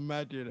 Dude, you're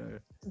mad, you know.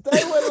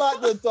 They were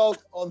like the dog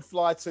on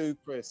Fly 2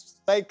 crisps.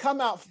 They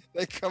come out,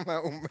 They come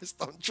out almost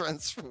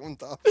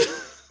untransformed up.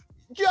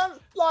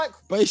 like,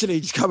 Basically,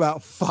 just come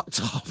out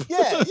fucked up.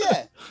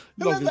 yeah.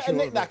 Who Long ever and met a short of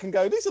knick-knack and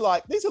go, these are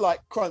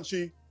like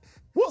crunchy.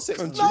 What's it?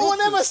 Crunchy No one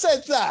Whatsits. ever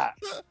said that.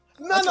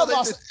 None That's what of they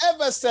us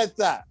ever said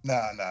that.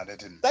 No, they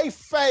didn't. They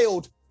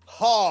failed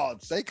hard.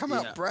 They come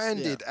Yeah, out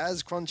branded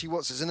as crunchy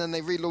Watsits, and then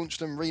they relaunched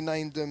them,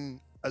 renamed them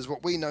as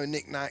what we know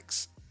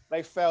Knickknacks.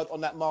 They failed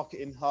on that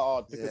marketing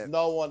hard because Yeah.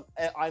 no one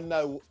I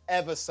know will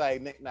ever say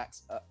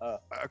knickknacks A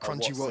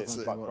crunchy What's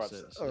Watsit. it? Like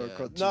crunches. Oh, a Yeah.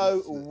 crunchy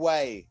No Watsit.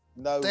 way.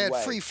 No They had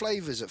way. 3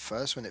 flavours at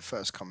first when it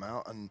first come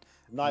out, and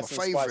Nice My and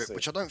favourite, spicy.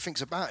 which I don't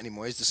think's about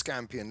anymore, is the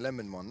Scampi and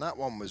Lemon one. That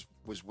one was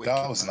wicked.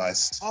 That was man.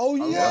 nice. Oh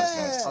I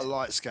yeah.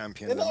 like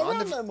Scampi and They're Lemon. not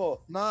around no more.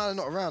 No, they're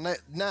not around.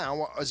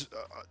 Now, as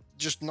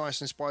just nice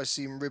and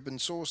spicy and rib and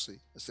saucy.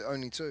 That's the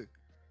only two.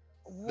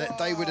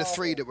 They were the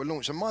three that were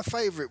launched. And my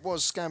favourite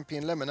was Scampi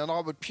and Lemon, and I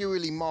would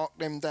purely mark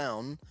them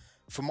down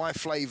for my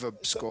flavour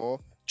score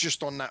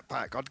just on that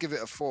pack. I'd give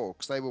it a 4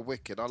 because they were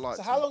wicked. I liked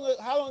So them.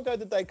 how long ago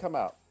did they come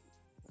out?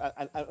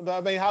 And I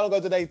mean, how long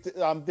ago did they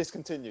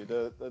discontinue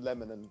the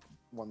lemon and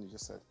one you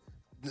just said?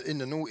 In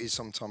the noughties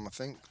sometime, I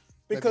think.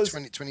 Because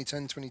Maybe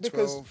 2010, 2012.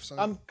 Because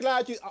something. I'm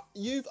glad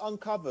you've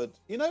uncovered,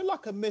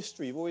 like a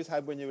mystery you've always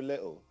had when you were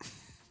little,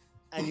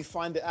 and you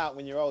find it out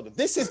when you're older.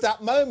 This is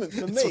that moment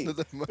for It's me one of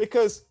them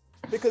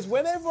because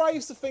whenever I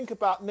used to think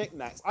about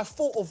knickknacks, I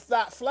thought of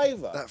that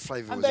flavour. That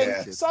flavour and was then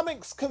wicked.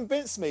 something's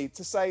convinced me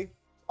to say,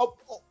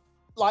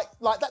 like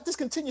that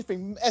discontinued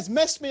thing has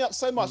messed me up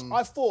so much.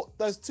 I thought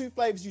those two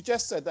flavours you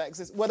just said that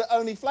exist were the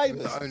only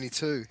flavours. The only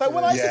two. So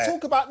when I used Yeah. to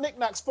talk about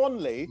knickknacks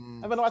fondly,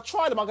 and when I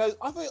tried them, I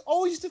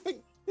always used to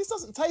think, this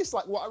doesn't taste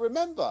like what I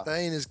remember.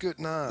 They ain't as good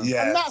now.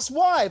 Yeah. And that's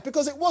why,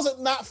 because it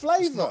wasn't that It's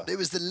flavour. not. It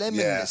was the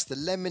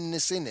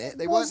lemonness in it.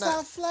 They was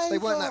weren't that They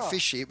weren't that flavour.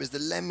 fishy. It was the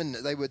lemon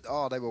that they were.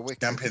 Oh, they were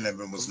wicked. Scampi and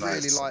Lemon was I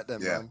really nice. liked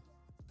them, Yeah. man.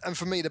 And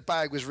for me, the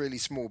bag was really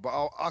small, but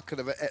I could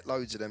have ate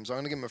loads of them. So I'm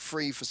going to give them a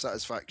 3 for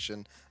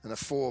satisfaction and a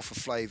 4 for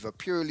flavour,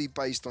 purely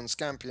based on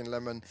Scampi and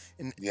Lemon.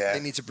 Yeah.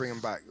 They need to bring them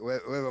back.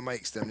 Whoever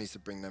makes them needs to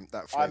bring them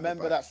that flavour I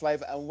remember back. that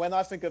flavour, and when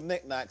I think of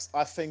knickknacks,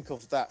 I think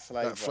of that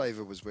flavour. That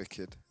flavour was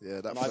wicked.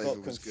 Yeah, that And I flavour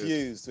got was good.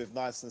 confused with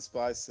nice and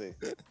spicy.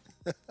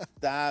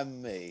 Damn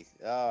me.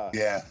 Ah.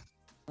 Yeah.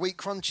 Wheat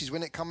Crunchies,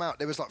 when it come out,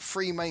 there was like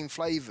 3 main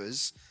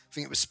flavours. I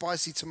think it was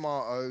spicy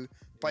tomato,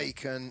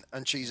 bacon,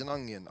 and cheese and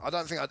onion. I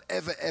don't think I'd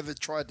ever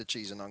tried the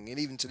cheese and onion,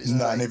 even to this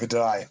No, day. neither did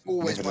I.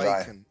 Always Neither did I.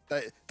 bacon.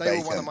 They were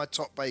one Bacon. of my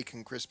top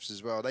bacon crisps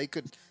as well. They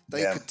could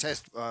Yeah.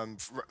 test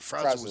Frazzles.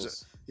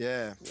 Frazzles.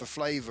 Yeah, for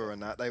flavour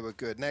and that. They were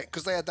good.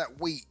 Because they had the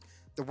wheat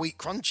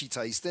crunchy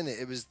taste in it.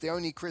 It was the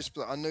only crisp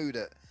that I knew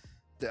that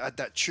had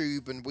that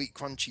tube and wheat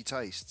crunchy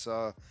taste.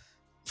 So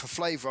for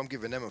flavour, I'm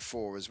giving them a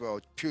 4 as well.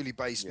 Purely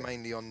based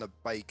mainly on the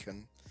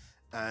bacon.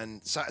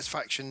 And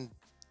satisfaction,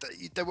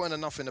 there weren't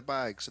enough in the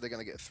bag, so they're going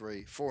to get a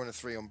 3. 4 and a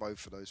 3 on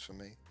both of those for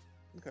me.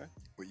 Okay.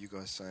 What you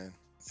guys saying?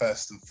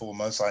 First and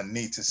foremost, I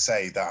need to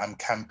say that I'm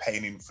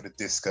campaigning for the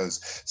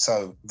discos.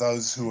 So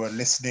those who are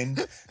listening,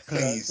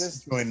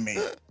 please join me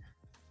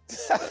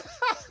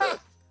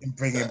in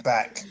bringing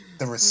back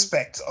the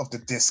respect of the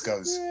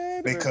discos.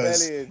 Yeah, the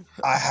Because rebellion.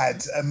 I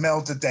had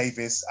Imelda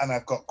Davis and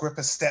I've got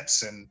Gripper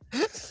Stepson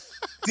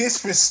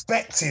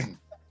disrespecting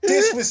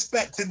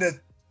the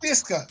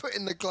disco. Put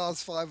in the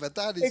glass fiber,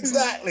 daddy.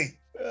 Exactly.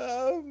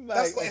 Oh, mate,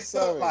 That's what I'm it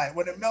felt sorry. like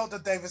when Imelda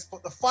Davis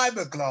put the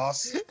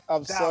fiberglass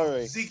I'm down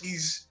sorry.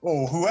 Ziggy's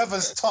or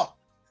whoever's top.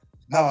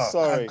 No, I'm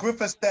sorry. and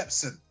Gripper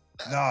Stepson.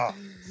 No, I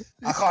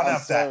can't I'm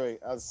have that. sorry.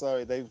 I'm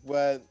sorry. They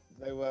were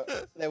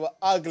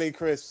ugly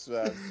crisps,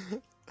 man.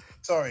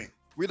 Sorry.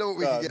 We know what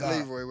we No, can get no.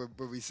 Leroy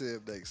when we see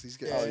him next. He's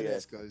getting Oh, some yeah.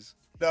 discos.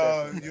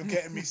 No, you're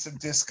getting me some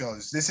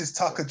discos. This is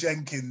Tucker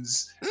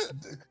Jenkins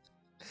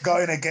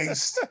going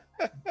against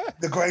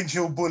the Grange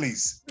Hill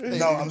Bullies.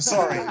 No, I'm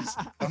sorry.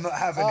 I'm not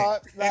having All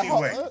it. right, now,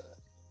 Anyway,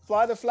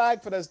 fly the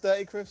flag for those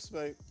dirty crisps,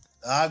 mate.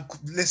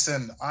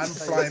 listen, I'm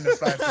flying the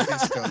flag for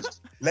discos.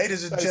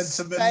 Ladies and Those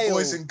gentlemen, stale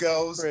boys and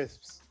girls,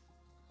 Crisps.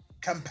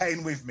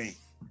 campaign with me.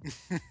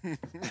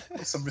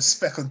 Put some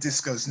respect on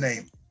disco's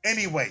name.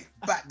 Anyway,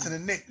 back to the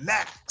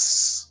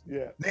knickknacks.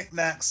 Yeah.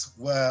 Knickknacks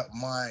were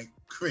my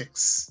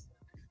cricks.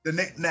 The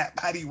knickknack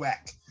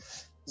paddywhack.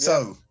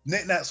 So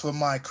knickknacks were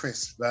my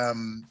crisp.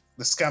 The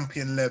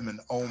Scampi and Lemon.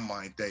 Oh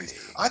my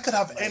days! I could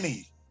have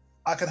any.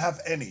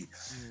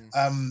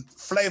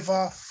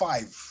 Flavor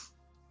 5.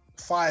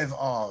 5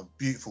 are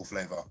beautiful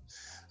flavor.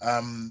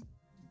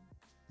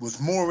 Was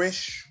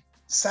Moorish.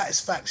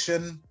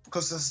 Satisfaction,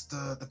 because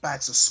the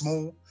bags are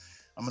small.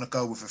 I'm gonna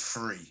go with a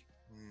 3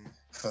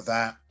 for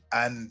that.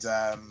 And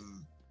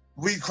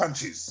Wheat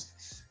Crunchies,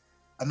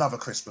 another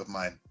crisp of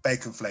mine,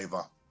 bacon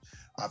flavor.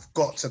 I've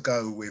got to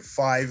go with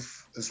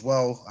 5 as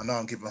well. I know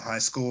I'm giving high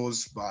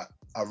scores, but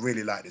I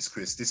really like this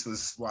crisp. This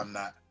was one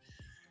that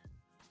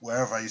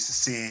wherever I used to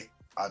see it,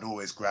 I'd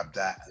always grab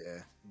that.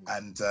 Yeah.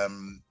 And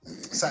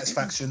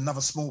Satisfaction, another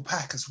small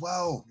pack as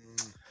well.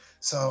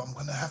 So I'm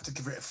gonna have to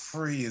give it a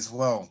 3 as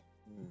well.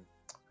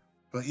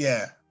 But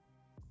yeah,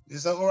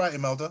 is that all right,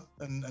 Imelda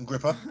and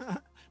Gripper?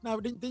 No,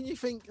 but didn't you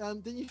think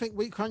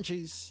Wheat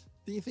Crunchies?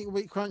 Didn't you think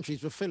Wheat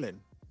Crunchies were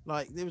filling?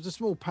 Like there was a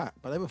small pack,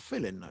 but they were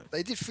filling though.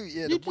 They did feel,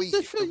 yeah, You the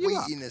did fill you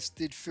up. wheatiness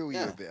did fill you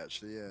Yeah. a bit,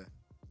 actually, yeah.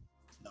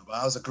 No, but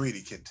I was a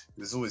greedy kid.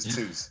 There's always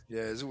 2s,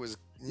 Yeah, there's always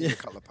you need a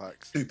couple of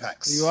packs. 2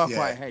 packs. You are yeah.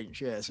 quite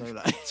hench, yeah. So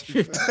like,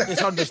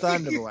 it's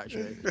understandable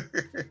actually.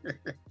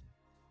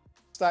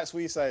 Stats, what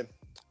are you saying?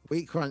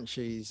 Wheat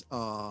Crunchies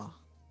are,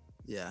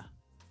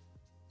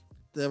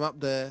 they're up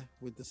there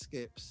with the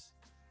Skips.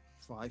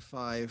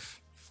 5-5.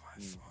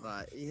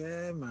 Like,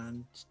 yeah,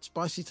 man.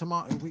 Spicy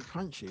tomato wheat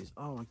crunchies.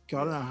 Oh my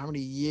god, I don't know how many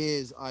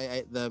years I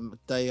ate them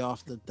day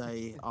after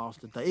day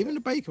after day. Even the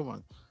bacon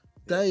one.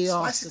 Day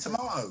Spicy after day.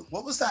 tomato.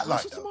 What was that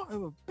like? Spicy Though? tomato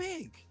were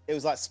big. It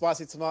was like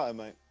spicy tomato,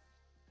 mate.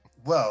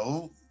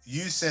 Well,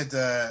 you said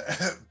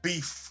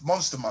beef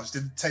Monster Munch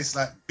didn't taste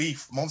like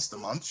beef Monster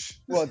Munch.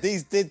 Well,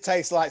 these did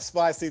taste like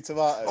spicy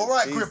tomatoes. All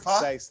right, These Gripper.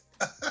 taste-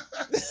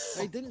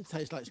 They didn't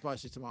taste like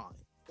spicy tomato,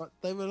 but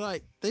they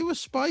were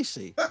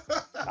spicy.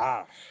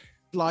 Ah,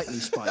 Slightly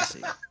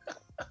spicy.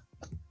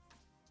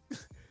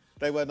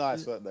 they were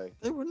nice, weren't they?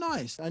 They were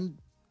nice and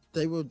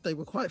they were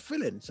quite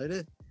filling. So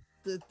they're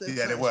Yeah,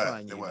 they were,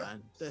 satisfying they you, were.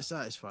 man. They're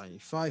satisfying you.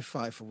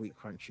 5-5 for wheat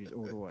crunchies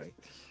all the way.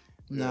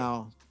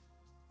 Now,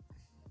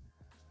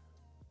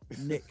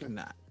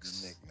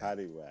 knick-knacks.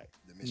 Paddywhack.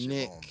 The mission on.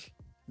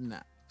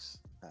 Knick-knacks.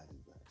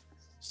 Paddywhack.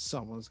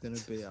 Someone's going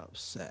to be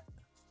upset.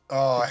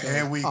 Oh, because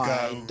here we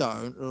I go.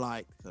 don't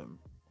like them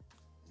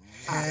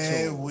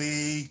Here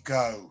we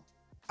go.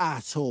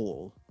 at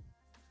all.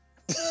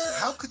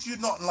 How could you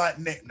not like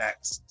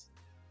knickknacks?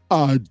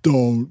 I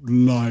don't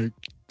like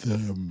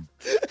them.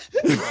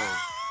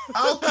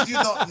 How could you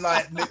not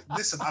like?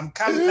 Listen, I'm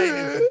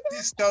campaigning for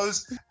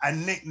discos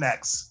and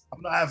knickknacks.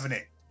 I'm not having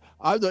it.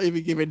 I'm not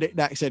even giving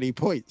knick-knacks any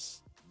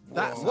points.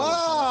 That's Whoa.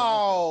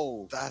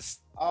 Wow. That's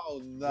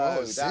Oh no, whoa,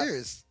 that's,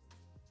 serious.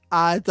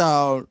 I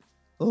don't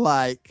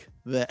like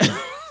them.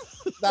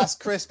 that's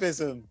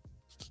crispism.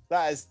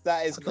 That is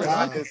I don't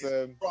like it.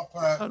 crispism.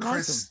 Proper don't like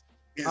Chris.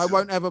 I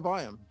won't ever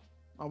buy them.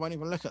 I won't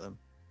even look at them.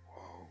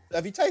 Whoa.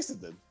 Have you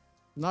tasted them?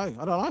 No, I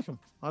don't like them.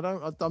 I'm not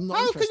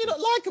How interested. can you not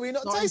like them? You've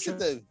not Not tasted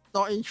interested. them.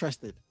 Not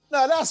interested.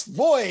 No, that's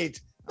void.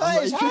 I'm That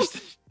not is how,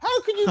 interested.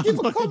 how can you give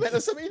a not comment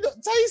on something you've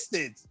not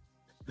tasted?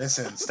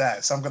 Listen,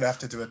 Stats, I'm gonna have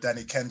to do a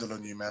Danny Kendall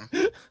on you, man.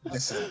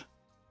 Listen,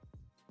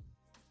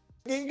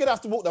 You're gonna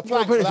have to walk the No,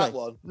 plank put for it that this way.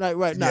 one. No,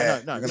 wait, no,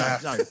 Yeah, no, you're no, gonna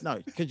no, have no.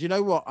 Because you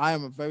know what? I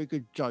am a very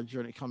good judge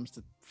when it comes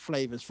to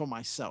flavors for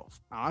myself.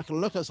 And I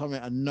can look at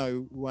something and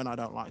know when I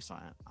don't like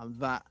something, and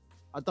that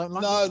I don't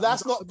like. No, it.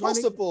 that's I not don't- I won't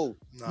even- possible.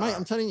 Nah. Mate,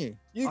 I'm telling you.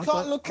 You I can't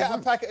don't- look I at a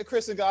won't. packet of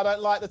crisps and go, I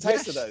don't like the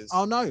taste of Yes. those.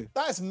 Oh no, I'm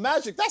That's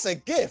magic. That's a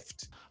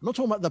gift. not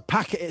talking about the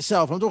packet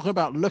itself. I'm talking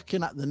about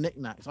looking at the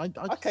knickknacks.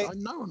 Okay. I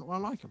know I'm not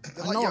gonna like them.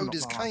 They're I like know I'm not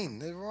Yoda's gonna like 'em. cane.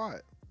 They're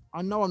right.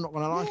 I know I'm not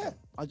gonna like Yeah. them.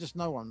 I just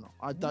know I'm not.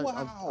 I don't.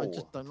 I Wow.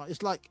 just don't like.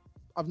 It's like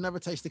I've never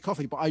tasted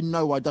coffee, but I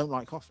know I don't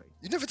like coffee.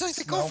 You never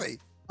tasted Smell. coffee?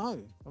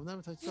 No, I've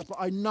never tasted coffee, but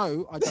I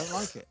know I don't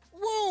like it.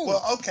 Whoa.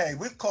 well, okay,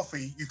 with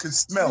coffee you can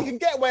smell. You can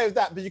get away with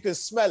that, but you can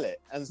smell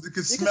it. And You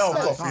can smell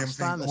I coffee can't and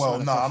stand think, the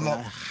well, smell no, of I'm coffee. not. I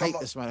I'm hate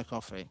not, the smell of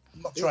coffee.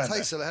 I'm not It trying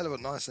tastes that. a hell of a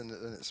lot nicer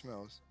than it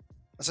smells.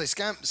 I say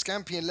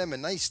scampi and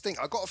lemon, they stink.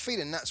 I got a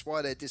feeling that's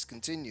why they're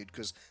discontinued,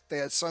 because they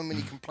had so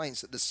many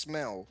complaints that the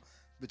smell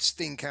would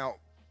stink out,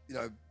 you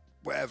know,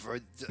 whatever.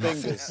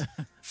 Fingers.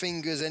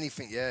 Fingers,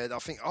 anything. Yeah, I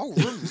think, oh,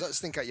 rooms, that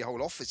stink out your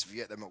whole office if you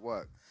get them at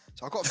work.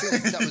 So I got a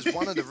feeling that was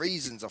one of the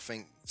reasons, I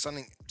think.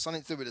 Something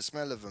to do with the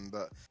smell of them,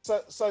 but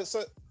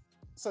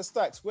So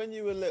Stacks, when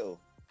you were little,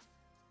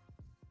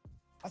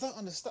 I don't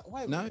understand.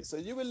 Wait a No. minute. So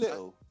you were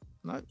little.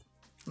 No.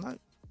 I'm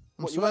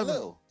What, you were swerving.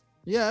 little?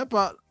 Yeah,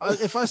 but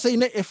if I see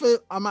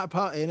I'm at a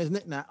party and there's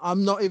knick-knack,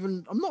 I'm not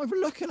even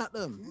looking at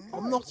them.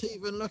 I'm not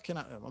even looking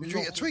at them. I'm did you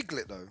eat a not-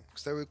 Twiglet though?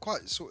 Because they were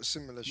quite sort of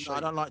similar shape. No, I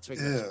don't like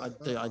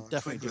Twiglets. Yeah. I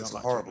definitely do Twiglets not are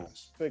like horrible.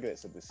 Twiglets.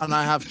 Twiglets are this. And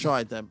I have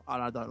tried them,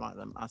 and I don't like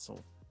them at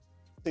all.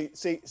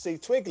 See,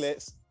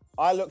 Twiglets.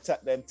 I looked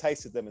at them,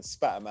 tasted them, and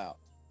spat them out.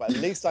 But at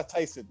least I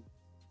tasted.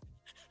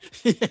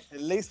 At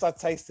least I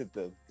tasted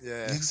them.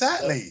 Yeah.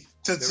 Exactly.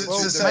 To They were- Well,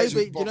 to they say,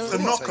 were maybe, you know boffins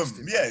To knock tasting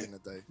 'em, back yeah. in the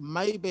day.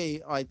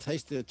 Maybe I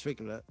tasted a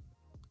Twiglet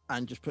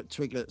and just put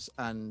Twiglets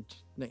and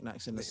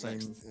knickknacks in the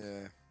Knickknacks, same.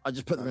 Yeah. I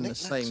just put them in the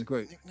Knickknacks- same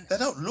group. they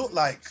don't look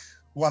like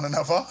one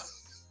another.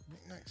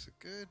 Knickknacks are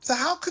good. So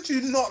how could you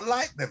not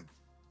like them,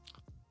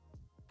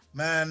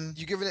 man?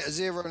 You giving it a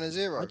 0 and a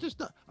 0?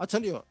 I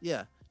tell you what,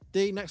 yeah.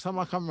 D, next time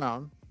I come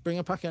round, bring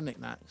a pack of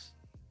knickknacks,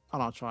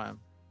 and I'll try them.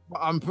 But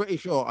I'm pretty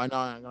sure I know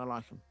I ain't gonna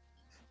like them.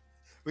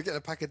 We're getting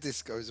a pack of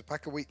discos, a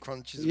pack of wheat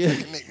crunches, Yeah. a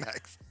pack of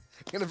knickknacks.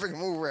 We're gonna bring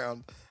them all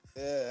round.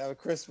 Yeah, have a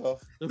crisp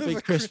off. The Never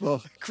big crisp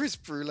off.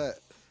 Crisp roulette.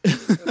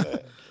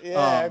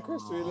 Yeah, Oh.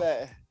 crisp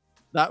roulette.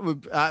 That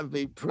would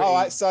be pretty. All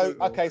right, so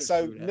brutal, okay,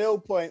 so crisp roulette. 0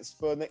 points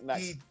for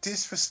knickknacks. He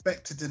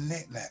disrespected the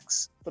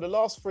knickknacks. For the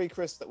last 3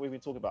 crisps that we've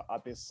been talking about,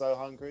 I've been so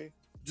hungry.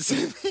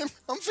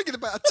 I'm thinking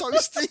about a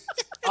toasty.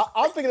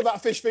 I'm thinking about a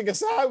fish finger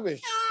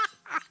sandwich.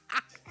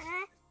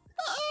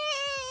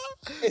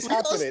 It's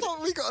happening.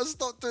 We gotta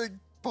stop doing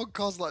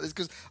podcasts like this,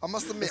 because I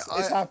must admit,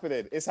 It's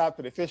happening. It's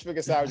happening. Fish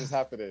finger sandwich is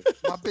happening.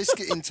 my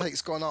biscuit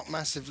intake's gone up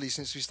massively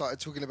since we started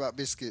talking about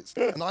biscuits,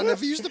 and I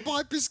never used to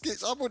buy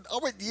biscuits. I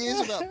went years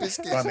without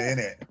biscuits. Funny,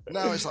 innit?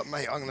 Now it's like,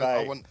 mate, I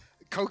Mate. want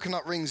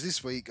coconut rings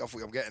this week. I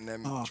think I'm getting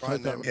them. Oh,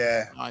 trying them. coconut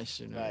Yeah, Nice,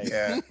 you know. Mate.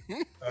 yeah.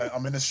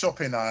 I'm in the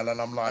shopping aisle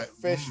and I'm like,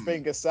 Fish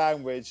finger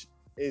sandwich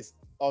is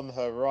on the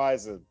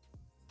horizon.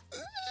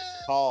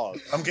 Hard.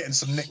 I'm getting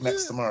some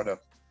knickknacks tomorrow, though.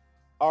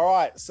 All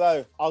right,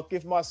 so I'll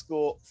give my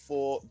score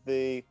for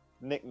the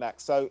knickknack.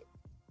 So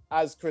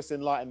as Chris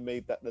enlightened me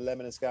that the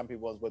lemon and scampi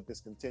ones were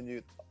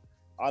discontinued,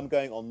 I'm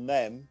going on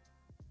them.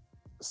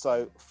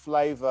 So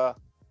flavor,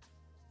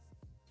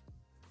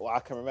 well, I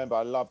can remember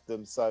I loved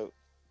them. So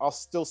I'll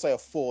still say a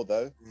 4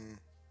 though.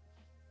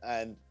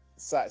 And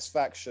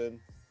satisfaction,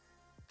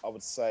 I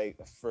would say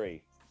a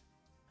 3.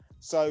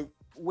 So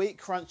wheat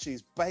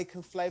crunchies,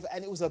 bacon flavor,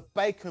 and it was a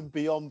bacon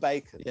beyond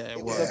bacon. Yeah,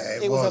 it was a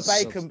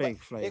bacon.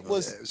 It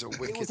was a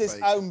wicked it was his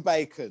bacon. own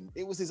bacon.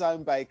 It was his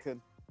own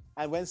bacon.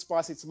 And when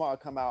spicy tomato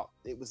come out,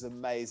 it was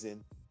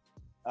amazing.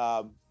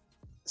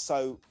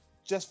 So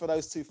just for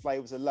those 2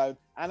 flavors alone,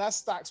 and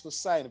as Stax was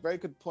saying, a very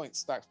good point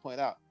Stax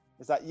pointed out,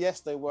 is that yes,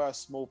 they were a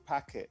small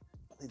packet,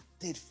 but they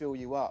did fill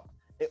you up.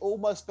 It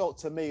almost felt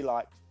to me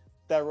like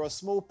they were a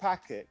small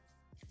packet,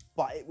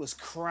 but it was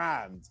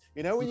crammed.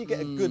 You know when you get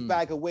a good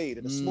bag of weed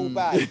in a small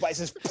bag, but it's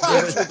just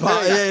packed with weed?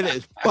 It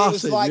is.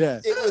 Buzzing,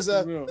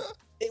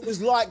 It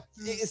was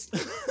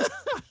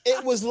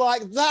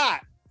like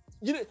that.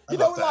 You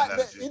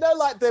know,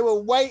 like they were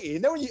waiting. You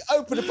know when you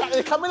open the pack,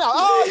 they're coming out.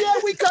 Oh yeah,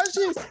 we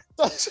crunchies.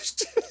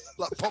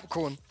 Like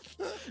popcorn.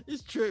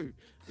 It's true.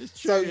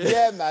 So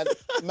yeah, man,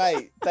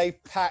 mate, they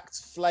packed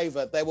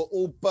flavor. They were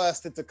all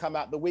bursting to come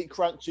out. The wheat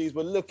crunchies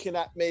were looking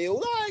at me,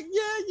 all like,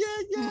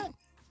 yeah.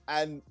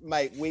 And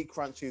mate, wheat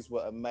crunchies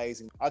were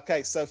amazing.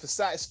 Okay, so for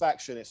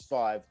satisfaction, it's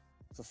 5.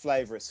 For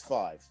flavor, it's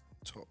 5.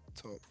 Top.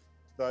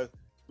 So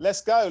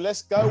let's go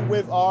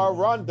with our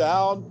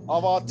rundown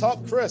of our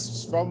top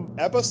crisps from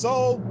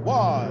episode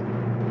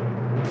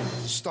 1.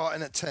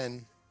 Starting at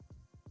 10,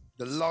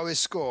 the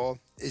lowest score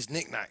is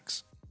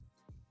Knickknacks,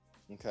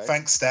 Okay.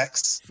 Thanks,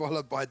 Stax.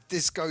 followed by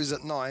Discos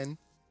at 9.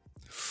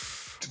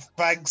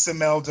 Thanks,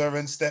 Imelda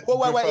and Step.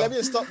 Wait, let me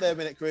just stop there a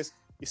minute, Chris.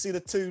 You see the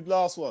 2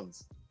 last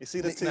ones? You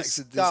see the Knickknacks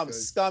 2 and Discos.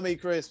 scummy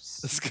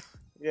crisps?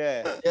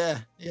 Yeah.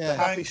 Yeah.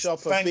 Happy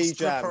shopper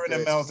B-Jam Gripper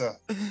and crisps.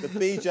 Imelda. The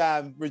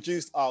B-Jam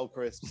reduced aisle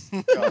crisps.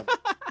 Go on.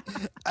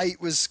 8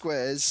 was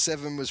Squares,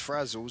 7 was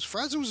Frazzles.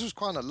 Frazzles was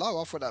kind of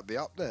low. I thought that'd be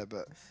up there,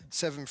 but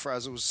 7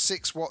 Frazzles,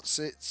 6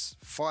 Watsits,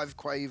 5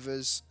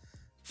 Quavers,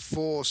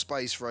 4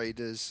 Space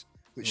Raiders,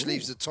 which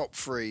leaves the top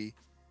 3.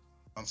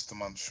 Monster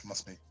Munch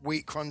must be.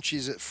 Wheat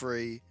Crunchies at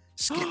 3,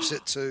 Skips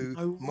at 2,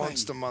 No way.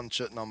 Monster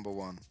Munch at number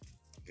 1.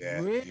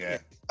 Yeah, Really? yeah.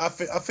 I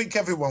think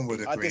everyone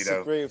would I agree,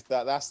 disagree with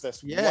that. That's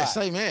just Yeah, whack.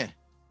 same here.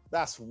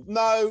 That's that's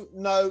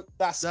No,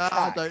 I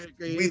cack. don't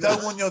agree. We either.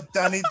 don't want your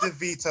Danny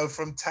DeVito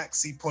from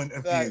Taxi point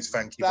of That- views.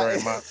 Thank you that very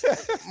is- much.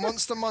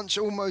 Monster Munch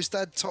almost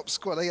had top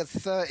score. They had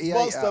 38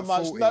 Monster out of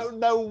Munch. 40.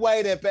 No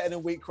way they're better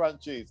than wheat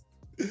crunchies.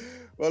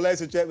 Well,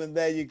 ladies and gentlemen,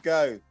 there you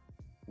go.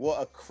 What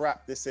a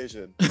crap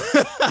decision.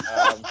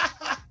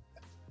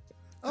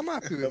 I'm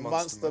happy with The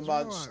Monster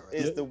Munch Alright.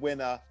 is the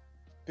winner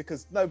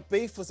because no,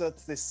 beef was a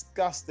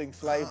disgusting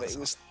flavor. It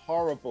was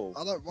horrible.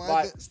 I don't mind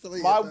Like, it. Still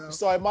eat it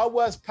now. my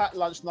worst packed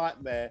lunch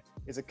nightmare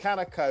is a can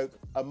of Coke,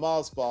 a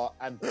Mars bar,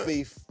 and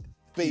beef.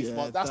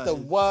 Yeah, That's that the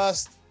is-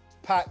 worst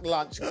packed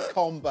lunch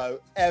combo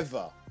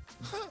ever.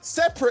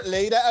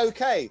 Separately, they're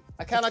okay.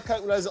 A can of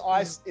Coke with loads of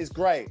ice is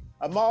great.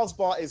 A Mars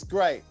bar is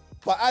great.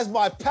 But as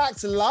my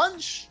packed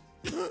lunch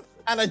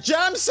and a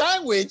jam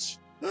sandwich,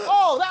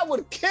 oh, that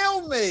would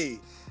kill me.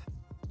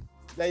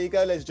 There you go,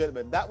 ladies and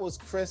gentlemen. That was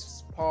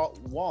Crisps Part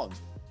 1.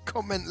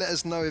 Comment, let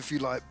us know if you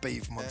like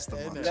beef, Monster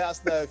Munch. Let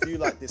us know if you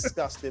like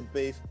disgusting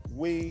beef.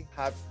 We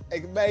have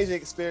amazing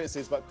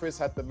experiences, but Chris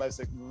had the most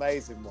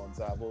amazing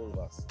ones out of all of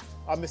us.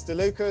 I'm Mr.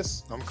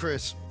 Lucas. I'm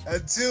Chris.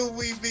 Until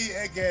we meet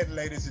again,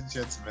 ladies and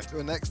gentlemen.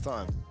 Till next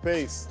time.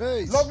 Peace.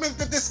 Peace. Long live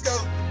the disco.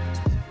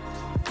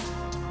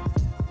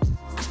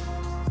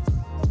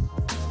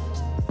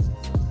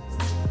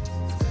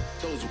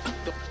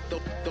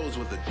 Those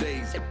were the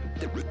days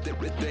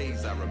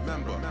I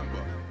remember.